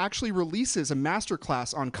Apatow actually releases a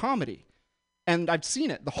masterclass on comedy. And I've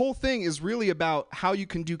seen it. The whole thing is really about how you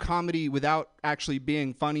can do comedy without actually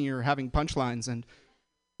being funny or having punchlines. And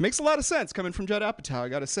it makes a lot of sense coming from Judd Apatow, I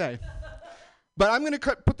got to say. But I'm going to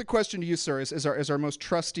put the question to you, sir, as our most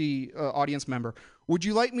trusty audience member. Would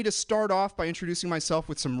you like me to start off by introducing myself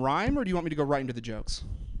with some rhyme, or do you want me to go right into the jokes?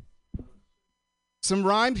 Some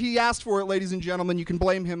rhyme? He asked for it, ladies and gentlemen. You can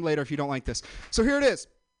blame him later if you don't like this. So here it is.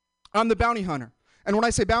 I'm the bounty hunter. And when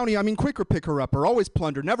I say bounty, I mean quicker picker-upper, always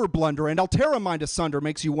plunder, never blunder, and I'll tear a mind asunder,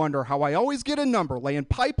 makes you wonder how I always get a number, laying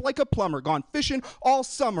pipe like a plumber, gone fishing all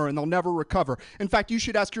summer, and they'll never recover. In fact, you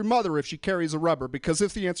should ask your mother if she carries a rubber, because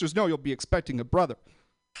if the answer is no, you'll be expecting a brother.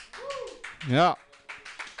 Yeah.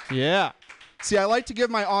 Yeah. See, I like to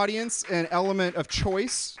give my audience an element of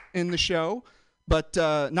choice in the show, but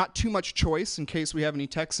not too much choice in case we have any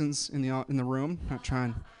Texans in the room. Not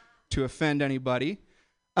trying to offend anybody.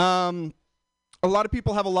 A lot of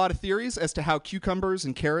people have a lot of theories as to how cucumbers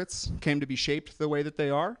and carrots came to be shaped the way that they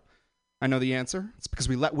are. I know the answer. It's because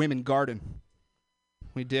we let women garden.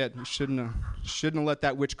 We did. We shouldn't have let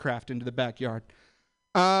that witchcraft into the backyard.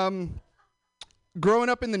 Growing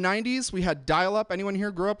up in the 90s, we had dial-up. Anyone here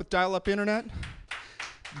grow up with dial-up internet?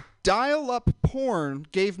 Dial-up porn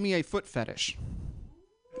gave me a foot fetish.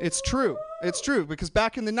 It's true. It's true, because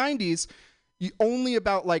back in the 90s, only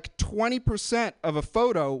about like 20% of a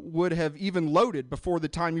photo would have even loaded before the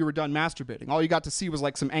time you were done masturbating. All you got to see was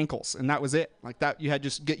like some ankles, and that was it. Like that, you had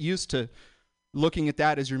just get used to looking at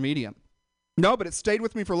that as your medium. No, but it stayed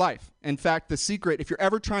with me for life. In fact, the secret, if you're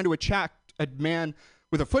ever trying to attract a man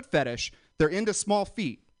with a foot fetish, they're into small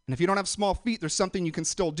feet. And if you don't have small feet, there's something you can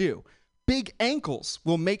still do. Big ankles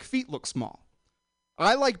will make feet look small.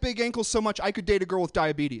 I like big ankles so much I could date a girl with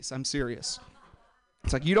diabetes. I'm serious.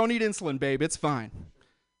 It's like, you don't need insulin, babe. It's fine.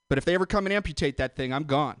 But if they ever come and amputate that thing, I'm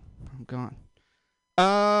gone. I'm gone.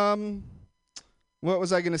 What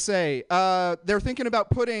was I going to say? They're thinking about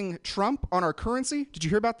putting Trump on our currency. Did you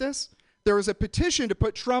hear about this? There was a petition to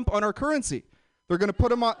put Trump on our currency. They're going to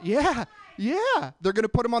put him on, yeah. They're going to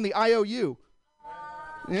put him on the IOU.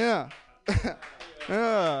 Yeah.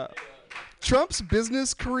 Trump's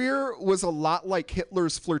business career was a lot like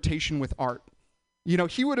Hitler's flirtation with art. You know,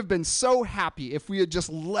 he would have been so happy if we had just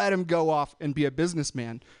let him go off and be a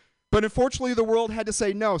businessman. But unfortunately, the world had to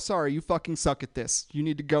say, no, sorry, you fucking suck at this. You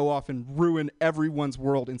need to go off and ruin everyone's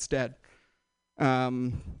world instead.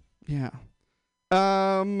 Yeah.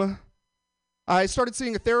 I started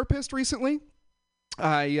seeing a therapist recently.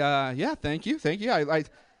 Yeah, thank you.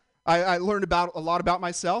 I learned a lot about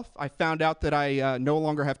myself. I found out that I no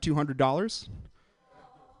longer have $200.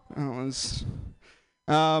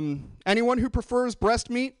 Anyone who prefers breast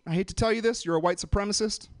meat, I hate to tell you this, you're a white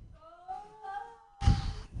supremacist.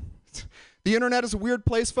 The internet is a weird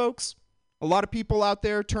place, folks. A lot of people out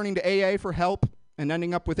there turning to AA for help and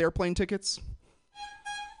ending up with airplane tickets.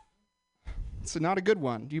 It's not a good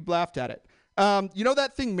one. You laughed at it. You know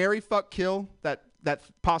that thing, marry, fuck, kill? That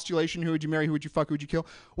postulation, who would you marry, who would you fuck, who would you kill?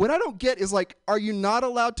 What I don't get is, like, are you not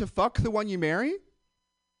allowed to fuck the one you marry?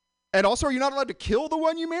 And also, are you not allowed to kill the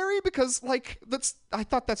one you marry? Because, like, I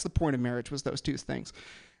thought that's the point of marriage, was those two things.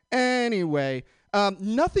 Anyway,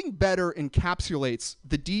 nothing better encapsulates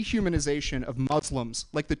the dehumanization of Muslims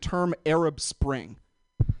like the term Arab Spring.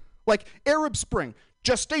 Like, Arab Spring,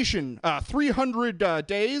 gestation, 300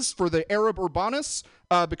 days for the Arab urbanus,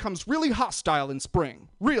 becomes really hostile in spring.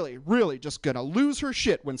 Really, really just gonna lose her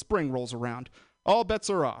shit when spring rolls around. All bets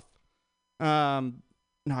are off.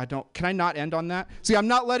 No, I don't. Can I not end on that? See, I'm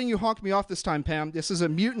not letting you honk me off this time, Pam. This is a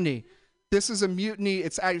mutiny. This is a mutiny.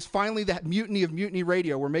 It's finally that mutiny of Mutiny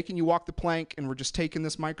Radio. We're making you walk the plank, and we're just taking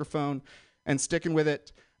this microphone and sticking with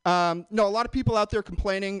it. No, a lot of people out there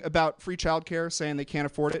complaining about free childcare, saying they can't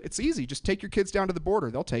afford it. It's easy. Just take your kids down to the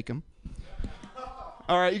border. They'll take them.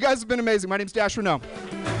 All right, you guys have been amazing. My name's Dash Renault.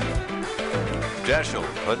 Dashel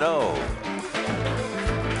Renault.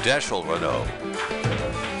 Dashel Renault.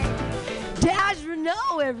 Dash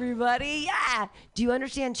Renault, everybody. Yeah. Do you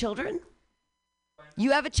understand children?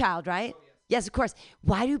 You have a child, right? Yes, of course.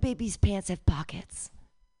 Why do babies' pants have pockets?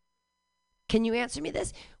 Can you answer me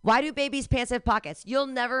this? Why do babies' pants have pockets? You'll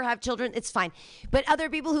never have children. It's fine. But other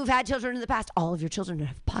people who've had children in the past, all of your children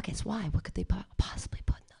have pockets. Why? What could they possibly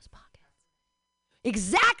put in those pockets?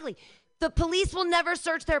 Exactly. The police will never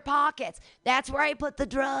search their pockets. That's where I put the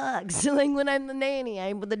drugs. Like when I'm the nanny,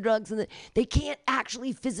 I put the drugs in they can't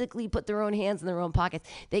actually physically put their own hands in their own pockets.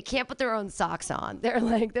 They can't put their own socks on. They're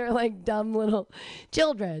like dumb little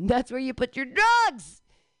children. That's where you put your drugs.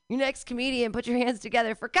 Your next comedian, put your hands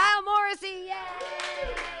together for Kyle Morrissey. Yay!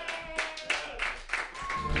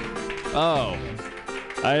 Oh,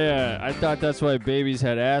 I thought that's why babies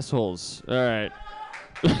had assholes. All right.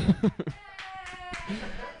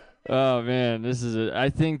 Oh man, I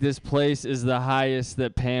think this place is the highest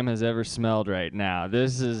that Pam has ever smelled right now.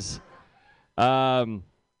 This is,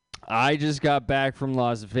 I just got back from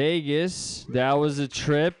Las Vegas. That was a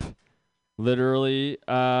trip, literally.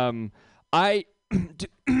 All I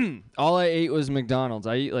ate was McDonald's.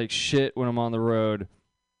 I eat like shit when I'm on the road,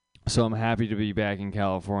 so I'm happy to be back in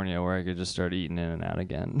California where I could just start eating in and out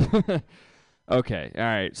again. Okay, all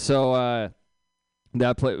right. So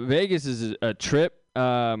Vegas is a trip.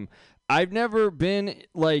 I've never been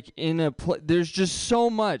like in a there's just so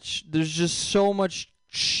much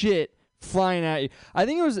shit flying at you. I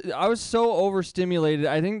was so overstimulated.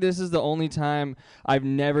 I think this is the only time I've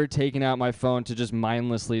never taken out my phone to just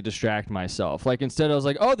mindlessly distract myself. Like instead I was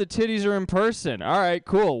like, oh, the titties are in person. All right,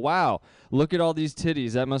 cool. Wow. Look at all these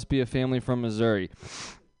titties. That must be a family from Missouri.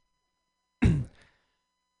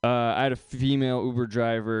 I had a female Uber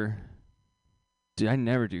driver. Dude, I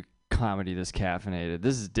never do comedy this caffeinated.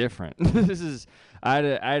 This is different. I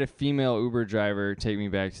had a female Uber driver take me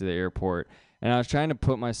back to the airport, and I was trying to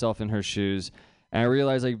put myself in her shoes, and I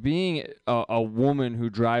realized like being a woman who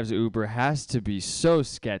drives Uber has to be so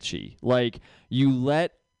sketchy. Like you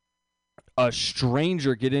let a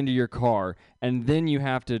stranger get into your car, and then you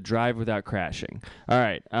have to drive without crashing. All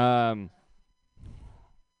right.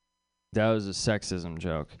 That was a sexism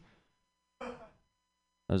joke.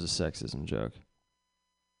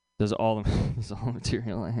 That's all the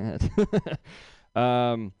material I had.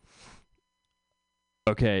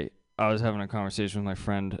 Okay, I was having a conversation with my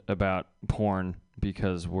friend about porn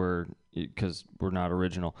because we're not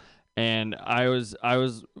original, and we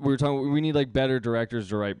were talking. We need like better directors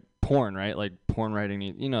to write porn, right? Like porn writing.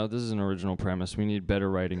 This is an original premise. We need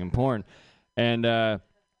better writing in porn, and we're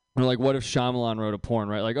like, what if Shyamalan wrote a porn,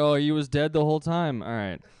 right? Like, oh, he was dead the whole time. All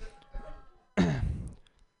right.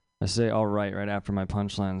 I say all right after my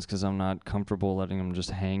punchlines because I'm not comfortable letting them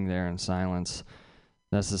just hang there in silence.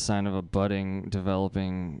 That's the sign of a budding,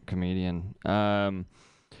 developing comedian. I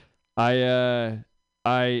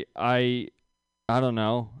don't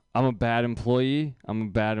know. I'm a bad employee.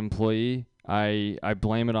 I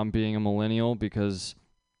blame it on being a millennial because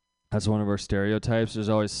that's one of our stereotypes. There's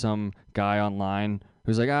always some guy online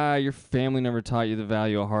who's like, your family never taught you the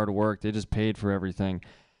value of hard work. They just paid for everything.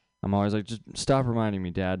 I'm always like, just stop reminding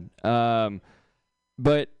me, Dad.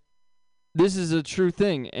 But this is a true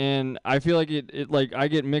thing, and I feel like it like I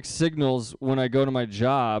get mixed signals when I go to my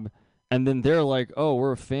job, and then they're like, oh,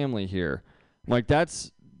 we're a family here. Like,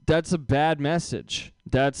 that's a bad message.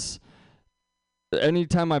 That's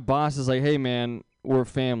anytime my boss is like, hey, man, we're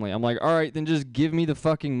family. I'm like, all right, then just give me the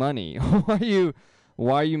fucking money. Why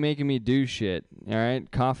are you making me do shit? All right,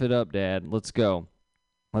 cough it up, Dad. Let's go.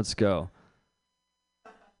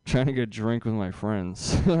 Trying to get a drink with my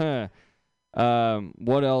friends.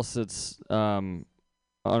 What else that's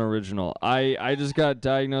unoriginal? I just got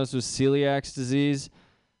diagnosed with celiac disease.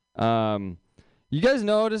 You guys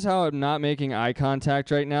notice how I'm not making eye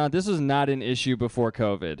contact right now? This was not an issue before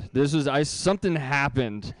COVID. Something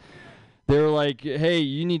happened. They were like, hey,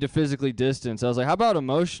 you need to physically distance. I was like, how about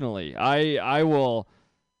emotionally? I will.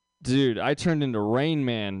 Dude, I turned into Rain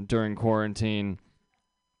Man during quarantine.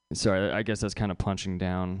 Sorry, I guess that's kind of punching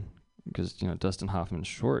down because, Dustin Hoffman's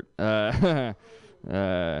short. I'm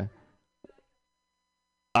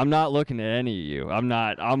not looking at any of you.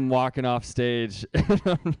 I'm walking off stage.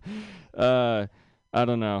 I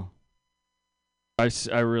don't know.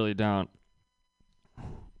 I really don't.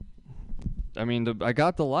 I mean, I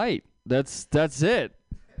got the light. That's it.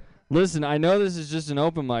 Listen, I know this is just an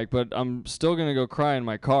open mic, but I'm still going to go cry in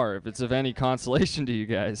my car if it's of any consolation to you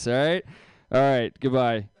guys, all right? All right,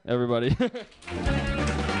 goodbye, everybody.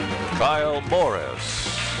 Kyle Morris.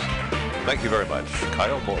 Thank you very much,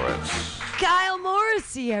 Kyle Morris. Kyle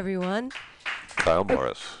Morrissey, everyone. Kyle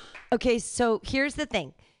Morris. Okay, so here's the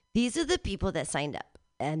thing. These are the people that signed up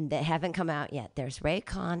and that haven't come out yet. There's Ray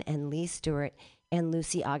Kahn and Lee Stewart and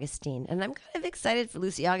Lucy Augustine. And I'm kind of excited for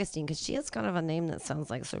Lucy Augustine because she has kind of a name that sounds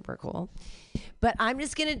like super cool. But I'm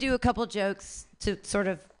just going to do a couple jokes to sort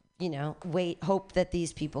of, hope that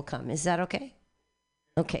these people come. Is that okay?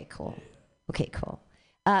 Okay, cool.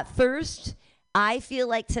 First, I feel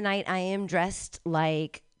like tonight I am dressed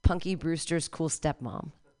like Punky Brewster's cool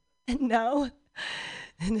stepmom. No,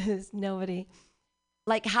 there's nobody.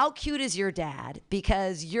 Like, how cute is your dad?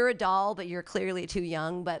 Because you're a doll, but you're clearly too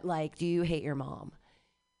young. But, like, do you hate your mom?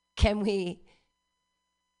 Can we...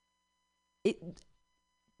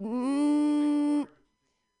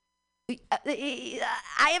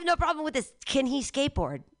 I have no problem with this. Can he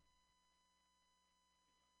skateboard?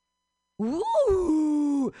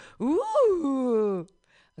 Ooh.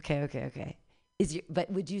 Okay.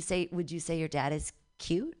 But would you say your dad is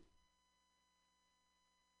cute?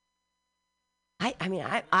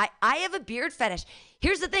 I have a beard fetish.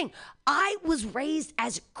 Here's the thing. I was raised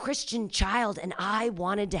as a Christian child, and I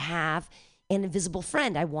wanted to have an invisible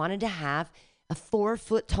friend. I wanted to have a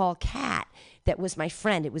 4-foot-tall cat that was my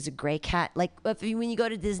friend. It was a gray cat. Like when you go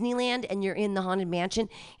to Disneyland and you're in the Haunted Mansion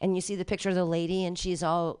and you see the picture of the lady and she's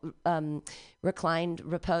all reclined,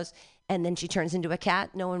 repose, and then she turns into a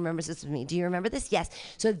cat. No one remembers this with me. Do you remember this? Yes.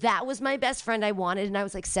 So that was my best friend I wanted, and I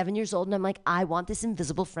was like 7 years old, and I'm like, I want this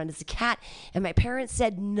invisible friend as a cat. And my parents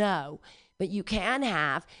said no, but you can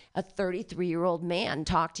have a 33-year-old man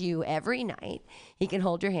talk to you every night. He can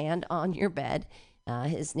hold your hand on your bed.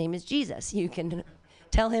 His name is Jesus. You can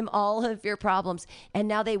tell him all of your problems. And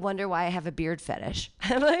now they wonder why I have a beard fetish.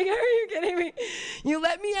 I'm like, are you kidding me? You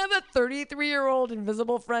let me have a 33-year-old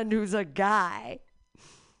invisible friend who's a guy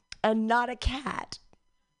and not a cat.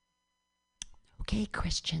 Okay,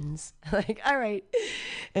 Christians. Like, all right.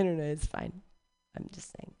 Internet, it's fine. I'm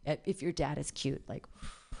just saying. If your dad is cute, like,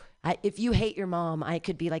 if you hate your mom, I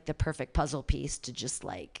could be like the perfect puzzle piece to just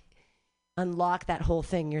like unlock that whole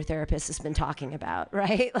thing your therapist has been talking about,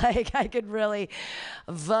 right? Like, I could really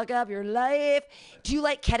fuck up your life. Do you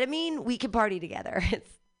like ketamine? We can party together.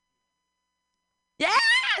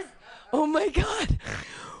 Yes! Oh my God.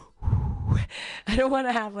 I don't want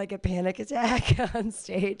to have like a panic attack on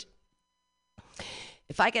stage.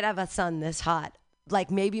 If I could have a son this hot, like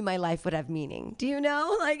maybe my life would have meaning. Do you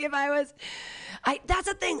know? Like if that's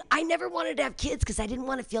the thing. I never wanted to have kids because I didn't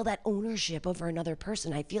want to feel that ownership over another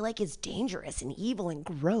person. I feel like it's dangerous and evil and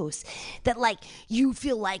gross that like you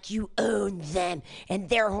feel like you own them and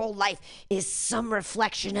their whole life is some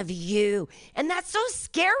reflection of you. And that's so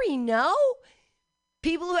scary, no?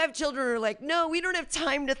 People who have children are like, no, we don't have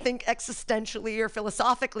time to think existentially or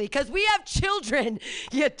philosophically because we have children,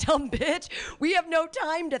 you dumb bitch. We have no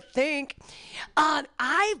time to think.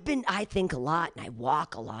 I think a lot and I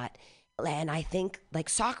walk a lot. And I think like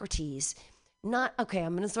Socrates, okay,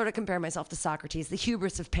 I'm going to sort of compare myself to Socrates, the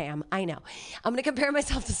hubris of Pam. I know. I'm going to compare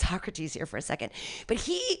myself to Socrates here for a second. But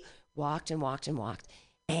he walked and walked and walked,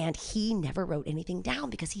 and he never wrote anything down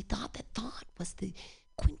because he thought that thought was the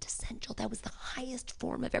quintessential. That was the highest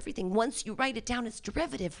form of everything. Once you write it down, it's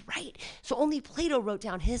derivative, right? So only Plato wrote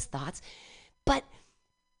down his thoughts. But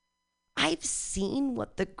I've seen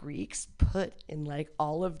what the Greeks put in like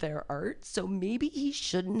all of their art, so maybe he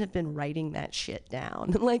shouldn't have been writing that shit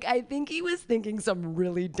down. Like, I think he was thinking some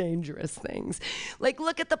really dangerous things. Like,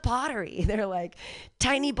 look at the pottery. They're like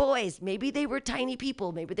tiny boys. Maybe they were tiny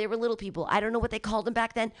people. Maybe they were little people. I don't know what they called them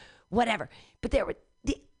back then. Whatever. But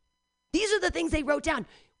these are the things they wrote down.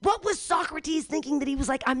 What was Socrates thinking that he was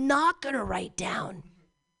like, I'm not going to write down?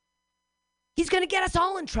 He's going to get us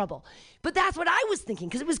all in trouble. But that's what I was thinking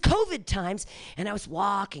because it was COVID times and I was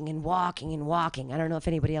walking and walking and walking. I don't know if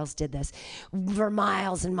anybody else did this for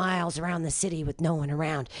miles and miles around the city with no one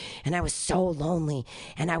around. And I was so lonely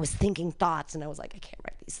and I was thinking thoughts and I was like, I can't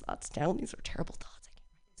write these thoughts down. These are terrible thoughts. I can't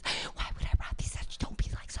write these. Why would I write these? Don't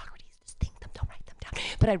be like Socrates. Just think them. Don't write them down.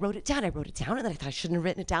 But I wrote it down. And then I thought I shouldn't have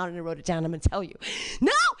written it down and I wrote it down. I'm going to tell you.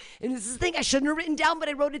 No! And this is the thing I shouldn't have written down, but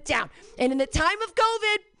I wrote it down. And in the time of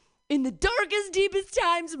COVID, in the darkest, deepest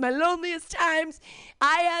times, my loneliest times,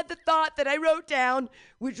 I had the thought that I wrote down,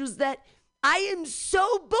 which was that I am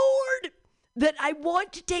so bored that I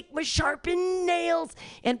want to take my sharpened nails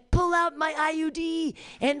and pull out my IUD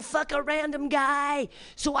and fuck a random guy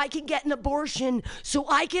so I can get an abortion, so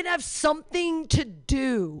I can have something to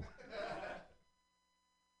do.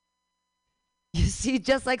 You see,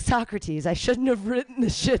 just like Socrates, I shouldn't have written the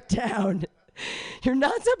shit down. You're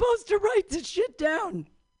not supposed to write the shit down.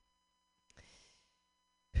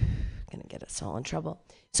 Gonna get us all in trouble.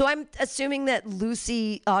 So I'm assuming that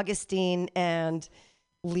Lucy Augustine and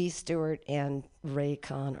Lee Stewart and Ray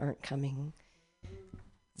Khan aren't coming.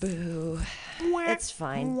 Boo. It's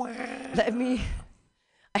fine.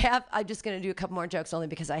 I'm just gonna do a couple more jokes only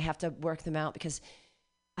because I have to work them out because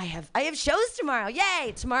I have shows tomorrow.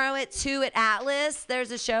 Yay! Tomorrow at 2 at Atlas.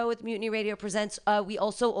 There's a show with Mutiny Radio Presents. We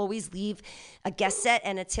also always leave a guest set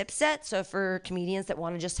and a tip set. So for comedians that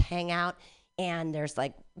want to just hang out and there's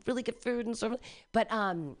like really good food and stuff. But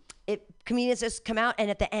comedians just come out and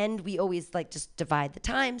at the end we always like just divide the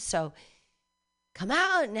time. So come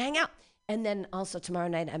out and hang out. And then also tomorrow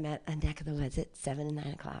night I'm at A Neck of the Woods at 7 and 9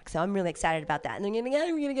 o'clock. So I'm really excited about that. And then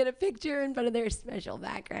we're gonna get a picture in front of their special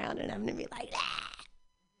background and I'm gonna be like,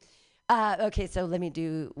 okay, so let me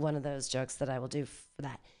do one of those jokes that I will do for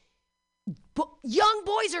that. Young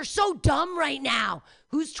boys are so dumb right now.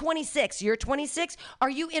 Who's 26? You're 26? Are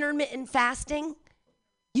you intermittent fasting?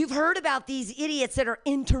 You've heard about these idiots that are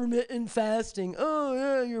intermittent fasting. Oh,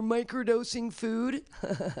 yeah, you're microdosing food.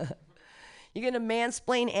 You're going to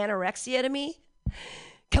mansplain anorexia to me?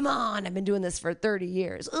 Come on, I've been doing this for 30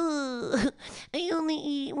 years. I only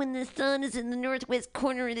eat when the sun is in the northwest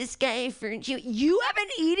corner of the sky for you. You have an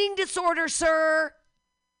eating disorder, sir.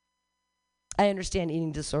 I understand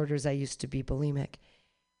eating disorders. I used to be bulimic.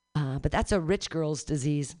 But that's a rich girl's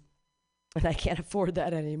disease. And I can't afford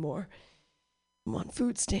that anymore. I'm on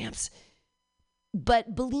food stamps.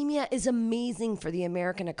 But bulimia is amazing for the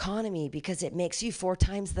American economy because it makes you 4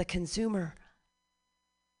 times the consumer.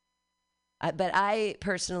 But I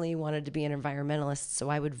personally wanted to be an environmentalist, so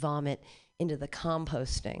I would vomit into the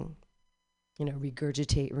composting.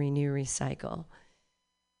 Regurgitate, renew, recycle.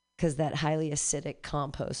 Because that highly acidic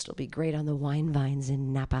compost will be great on the wine vines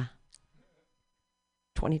in Napa.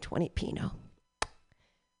 2020 Pinot.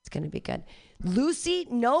 It's going to be good. Lucy,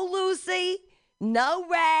 no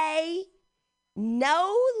Ray,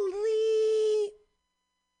 no Lee.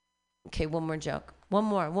 Okay, one more joke. One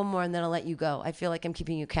more, and then I'll let you go. I feel like I'm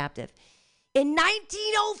keeping you captive. In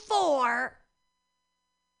 1904,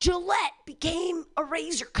 Gillette became a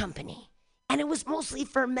razor company. And it was mostly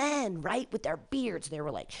for men, right? With their beards. They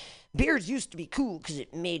were like, beards used to be cool because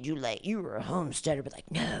it made you like, you were a homesteader. But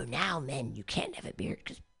like, no, now men, you can't have a beard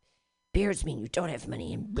because beards mean you don't have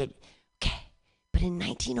money. Okay. But in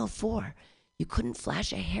 1904, you couldn't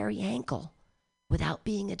flash a hairy ankle without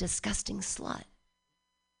being a disgusting slut,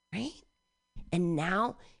 right? And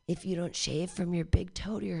now, if you don't shave from your big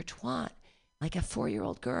toe to your twat, like a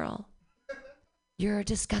 4-year-old girl, you're a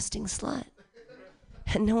disgusting slut.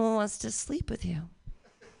 And no one wants to sleep with you.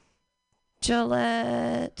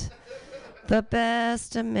 Gillette, the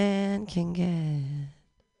best a man can get.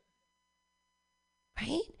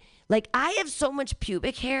 Right? Like, I have so much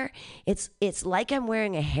pubic hair, it's like I'm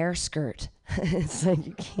wearing a hair skirt. It's like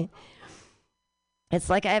you can't. It's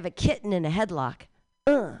like I have a kitten in a headlock.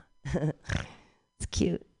 It's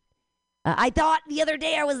cute. I thought the other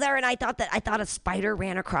day I was there and I thought a spider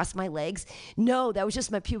ran across my legs. No, that was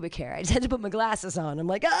just my pubic hair. I just had to put my glasses on. I'm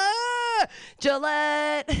like,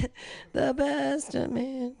 Gillette, the best a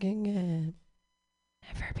man can get.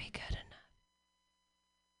 Never be good enough.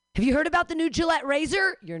 Have you heard about the new Gillette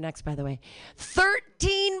razor? You're next, by the way.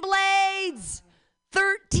 13 blades.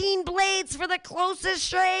 13 blades for the closest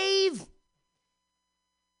shave.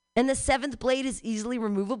 And the 7th blade is easily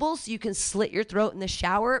removable, so you can slit your throat in the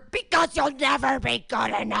shower because you'll never be good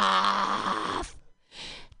enough.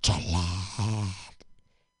 Gillette.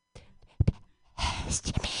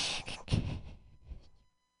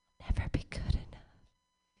 Never be good enough.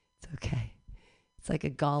 It's okay. It's like a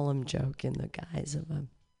Gollum joke in the guise of a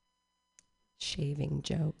shaving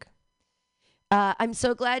joke. I'm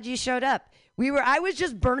so glad you showed up. I was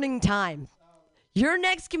just burning time. Your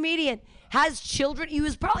next comedian has children. He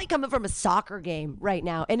was probably coming from a soccer game right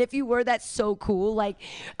now. And if you were, that's so cool. Like,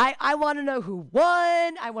 I want to know who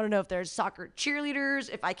won. I want to know if there's soccer cheerleaders,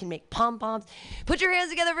 if I can make pom-poms. Put your hands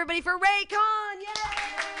together, everybody, for Ray Khan. Yay!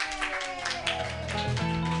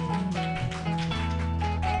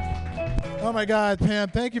 Oh, my God, Pam,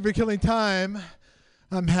 thank you for killing time.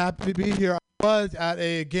 I'm happy to be here. I was at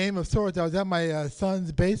a game of sorts. I was at my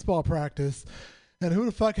son's baseball practice. And who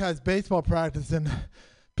the fuck has baseball practice in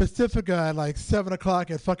Pacifica at like 7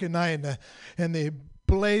 o'clock at fucking night in the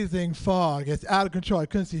blazing fog? It's out of control. I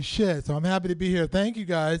couldn't see shit. So I'm happy to be here. Thank you,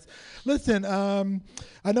 guys. Listen, I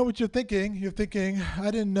know what you're thinking. You're thinking,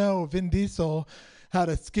 I didn't know Vin Diesel had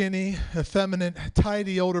a skinny, effeminate,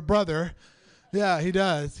 tidy older brother. Yeah, he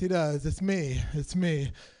does. He does. It's me. It's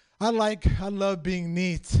me. I love being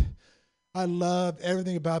neat. I love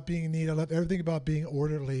everything about being neat. I love everything about being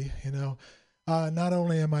orderly, you know. Not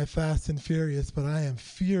only am I fast and furious, but I am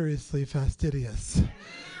furiously fastidious.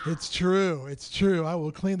 It's true. It's true. I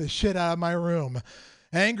will clean the shit out of my room.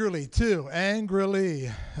 Angrily, too. Angrily.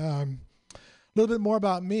 A little bit more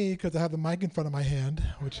about me, because I have the mic in front of my hand,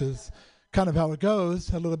 which is kind of how it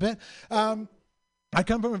goes a little bit. I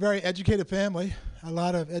come from a very educated family. A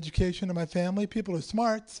lot of education in my family. People are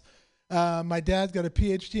smart. My dad's got a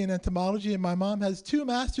PhD in entomology, and my mom has 2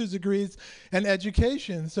 master's degrees in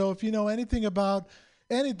education. So if you know anything about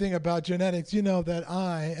genetics, you know that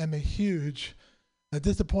I am a huge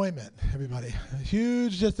disappointment, everybody. A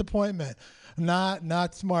huge disappointment.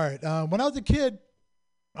 Not smart. When I was a kid,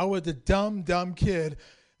 I was a dumb kid,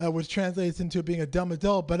 which translates into being a dumb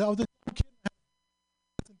adult. But I was a dumb kid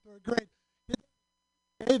in 3rd grade.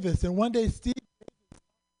 Davis, and one day Steve,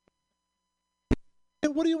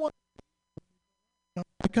 what do you want?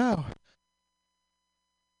 Go.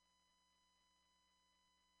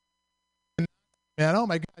 Man, oh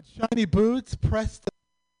my God, shiny boots, pressed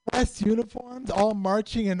uniforms, all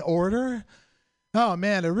marching in order. Oh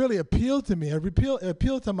man, it really appealed to me. It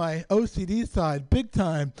appealed to my OCD side big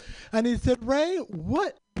time. And he said, Ray,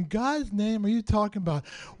 what in God's name are you talking about?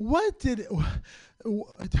 What do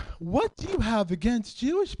you have against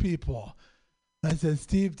Jewish people? I said,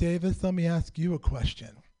 Steve Davis, let me ask you a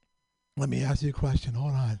question. Let me ask you a question.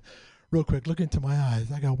 Hold on. Real quick, look into my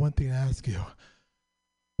eyes. I got one thing to ask you.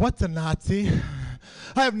 What's a Nazi?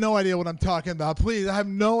 I have no idea what I'm talking about. Please, I have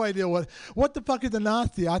no idea what the fuck is a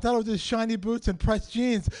Nazi? I thought it was just shiny boots and pressed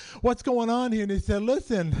jeans. What's going on here? And he said,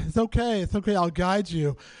 listen, it's okay. I'll guide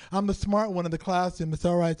you. I'm the smart one in the classroom. It's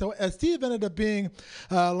all right. So Steve ended up being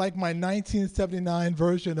like my 1979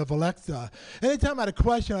 version of Alexa. Anytime I had a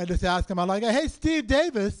question, I just ask him. I'm like, hey, Steve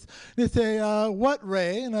Davis. And he'd say, what,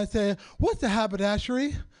 Ray? And I say, what's a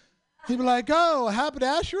haberdashery? He'd be like, oh,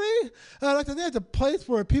 haberdashery? I said, there's a place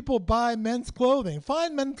where people buy men's clothing.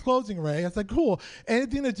 Find men's clothing, Ray. I was like, cool.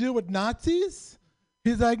 Anything to do with Nazis?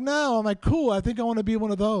 He's like, no. I'm like, cool. I think I want to be one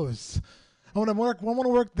of those. I want to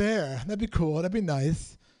work there. That'd be cool. That'd be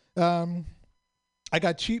nice. I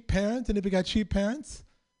got cheap parents. Anybody got cheap parents?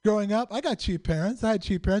 Growing up, I got cheap parents. I had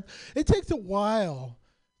cheap parents. It takes a while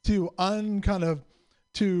to undo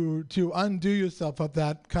yourself of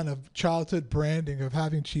that kind of childhood branding of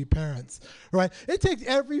having cheap parents, right? It takes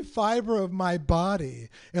every fiber of my body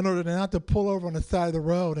in order to not to pull over on the side of the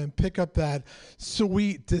road and pick up that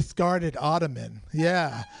sweet discarded ottoman.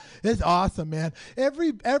 Yeah, it's awesome, man.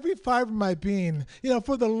 Every fiber of my being, you know,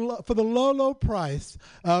 for the low price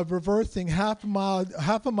of reversing half a mile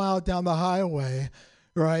down the highway,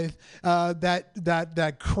 right?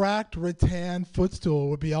 That cracked rattan footstool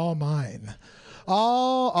would be all mine.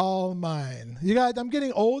 All mine. You guys, I'm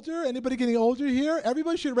getting older. Anybody getting older here?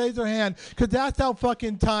 Everybody should raise their hand because that's how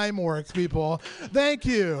fucking time works, people. Thank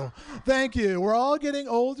you. Thank you. We're all getting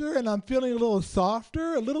older, and I'm feeling a little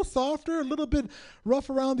softer, a little bit rough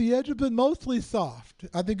around the edges, but mostly soft.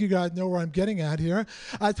 I think you guys know where I'm getting at here.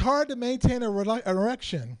 It's hard to maintain an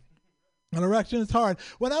erection. An erection is hard.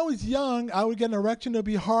 When I was young, I would get an erection that would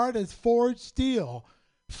be hard as forged steel.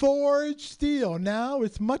 Forged steel. Now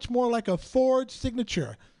it's much more like a forged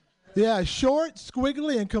signature. Yeah, short,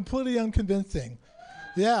 squiggly, and completely unconvincing.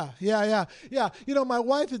 Yeah. You know, my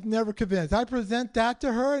wife is never convinced. I present that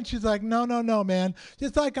to her, and she's like, no, man.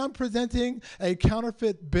 Just like I'm presenting a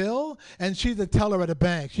counterfeit bill, and she's a teller at a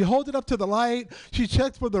bank. She holds it up to the light. She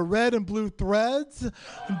checks for the red and blue threads.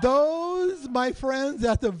 Those, my friends,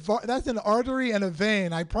 that's an artery and a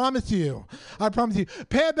vein. I promise you.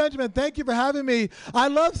 Pam Benjamin, thank you for having me. I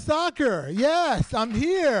love soccer. Yes, I'm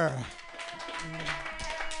here.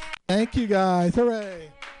 Thank you, guys. Hooray.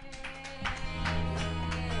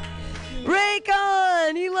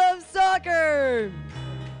 Raycon, he loves soccer.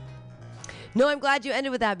 No, I'm glad you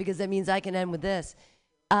ended with that because that means I can end with this.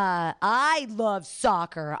 I love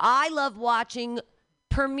soccer. I love watching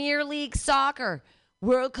Premier League soccer.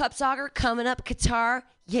 World Cup soccer coming up, Qatar.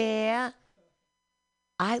 Yeah.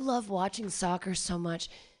 I love watching soccer so much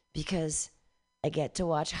because I get to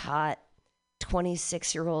watch hot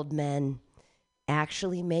 26-year-old men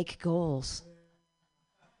actually make goals.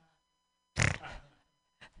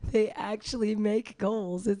 They actually make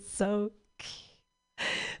goals. It's so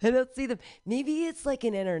I don't see them. Maybe it's like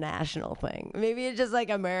an international thing. Maybe it's just like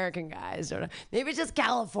American guys don't know. Maybe it's just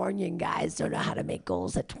Californian guys don't know how to make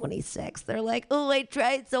goals at 26. They're like, oh, I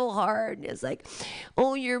tried so hard. And it's like,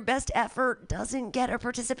 oh, your best effort doesn't get a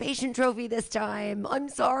participation trophy this time. I'm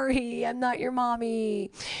sorry. I'm not your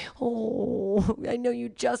mommy. Oh, I know you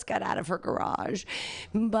just got out of her garage,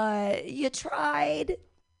 but you tried.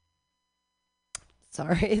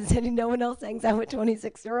 Sorry, no one else hangs out with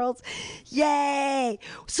 26-year-olds? Yay!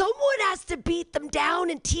 Someone has to beat them down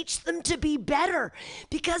and teach them to be better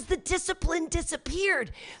because the discipline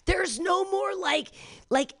disappeared. There's no more like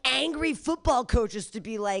angry football coaches to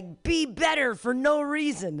be like, be better for no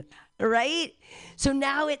reason, right? So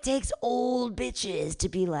now it takes old bitches to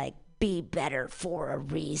be like, be better for a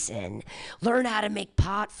reason. Learn how to make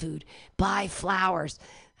pot food, buy flowers.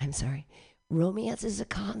 I'm sorry, romance is a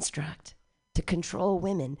construct to control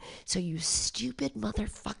women. So you stupid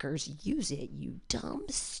motherfuckers use it, you dumb,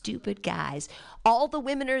 stupid guys. All the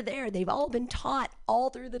women are there. They've all been taught all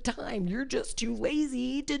through the time. You're just too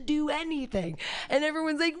lazy to do anything. And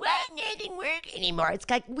everyone's like, well, nothing works anymore. It's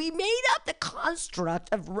like we made up the construct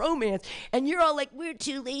of romance, and you're all like, we're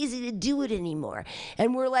too lazy to do it anymore.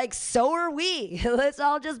 And we're like, so are we. Let's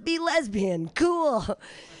all just be lesbian. Cool.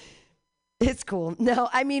 It's cool. No,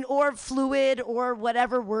 I mean, or fluid or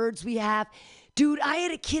whatever words we have. Dude, I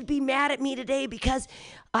had a kid be mad at me today because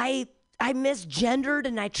I misgendered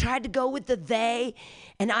and I tried to go with the they.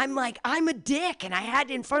 And I'm like, I'm a dick. And I had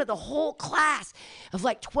to, in front of the whole class of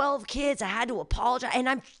like 12 kids, I had to apologize. And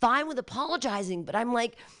I'm fine with apologizing, but I'm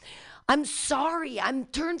like, I'm sorry. I'm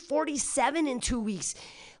turned 47 in 2 weeks.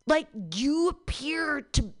 Like, you appear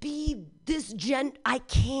to be this I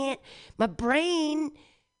can't. My brain...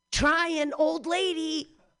 Trying, old lady,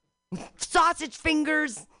 sausage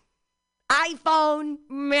fingers, iPhone,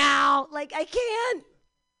 meow. Like, I can't.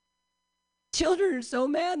 Children are so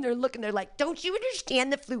mad. They're looking, they're like, don't you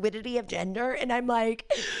understand the fluidity of gender? And I'm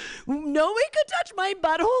like, no one could touch my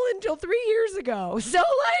butthole until 3 years ago. So,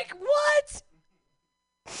 like, what?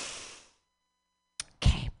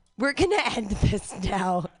 Okay, we're going to end this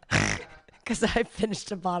now because I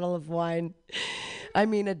finished a bottle of wine. I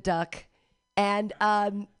mean, a duck. And,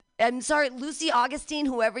 I'm sorry, Lucy Augustine,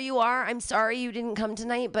 whoever you are, I'm sorry you didn't come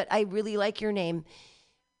tonight, but I really like your name.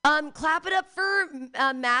 Clap it up for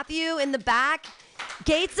Matthew in the back.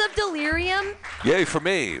 Gates of Delirium. Yay for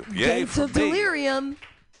me. Yay Gates for of me. Delirium.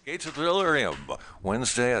 Gates of Delirium,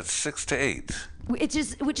 Wednesday at 6 to 8. Which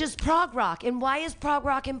is prog rock. And why is prog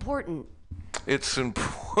rock important? It's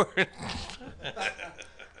important.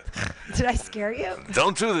 Did I scare you?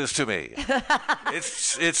 Don't do this to me.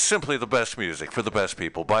 It's simply the best music for the best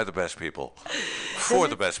people, by the best people, for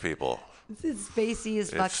the best people. This is spacey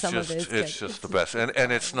as fuck. Some of it. It's just the best,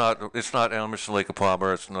 and it's not Emerson, Lake and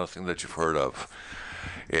Palmer. It's nothing that you've heard of.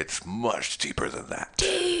 It's much deeper than that.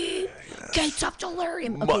 Gates of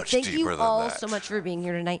Delirium. Okay, Much thank deeper you than all that. so much for being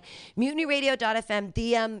here tonight. MutinyRadio.fm.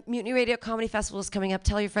 The Mutiny Radio Comedy Festival is coming up.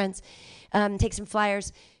 Tell your friends. Take some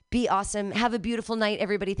flyers. Be awesome. Have a beautiful night,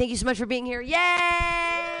 everybody. Thank you so much for being here. Yay!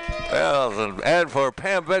 Well, and for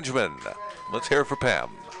Pam Benjamin. Let's hear it for Pam.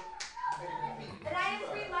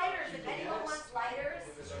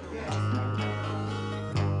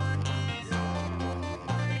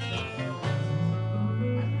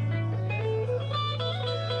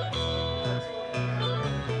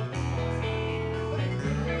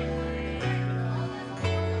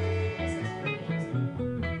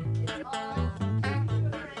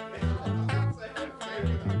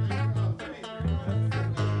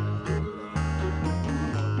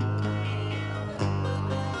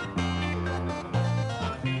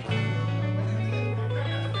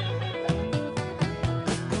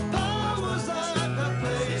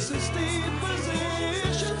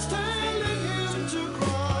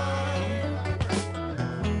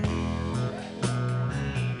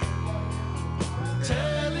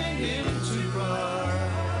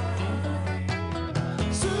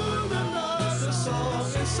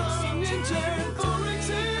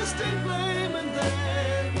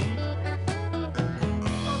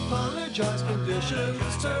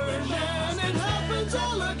 tables turn now.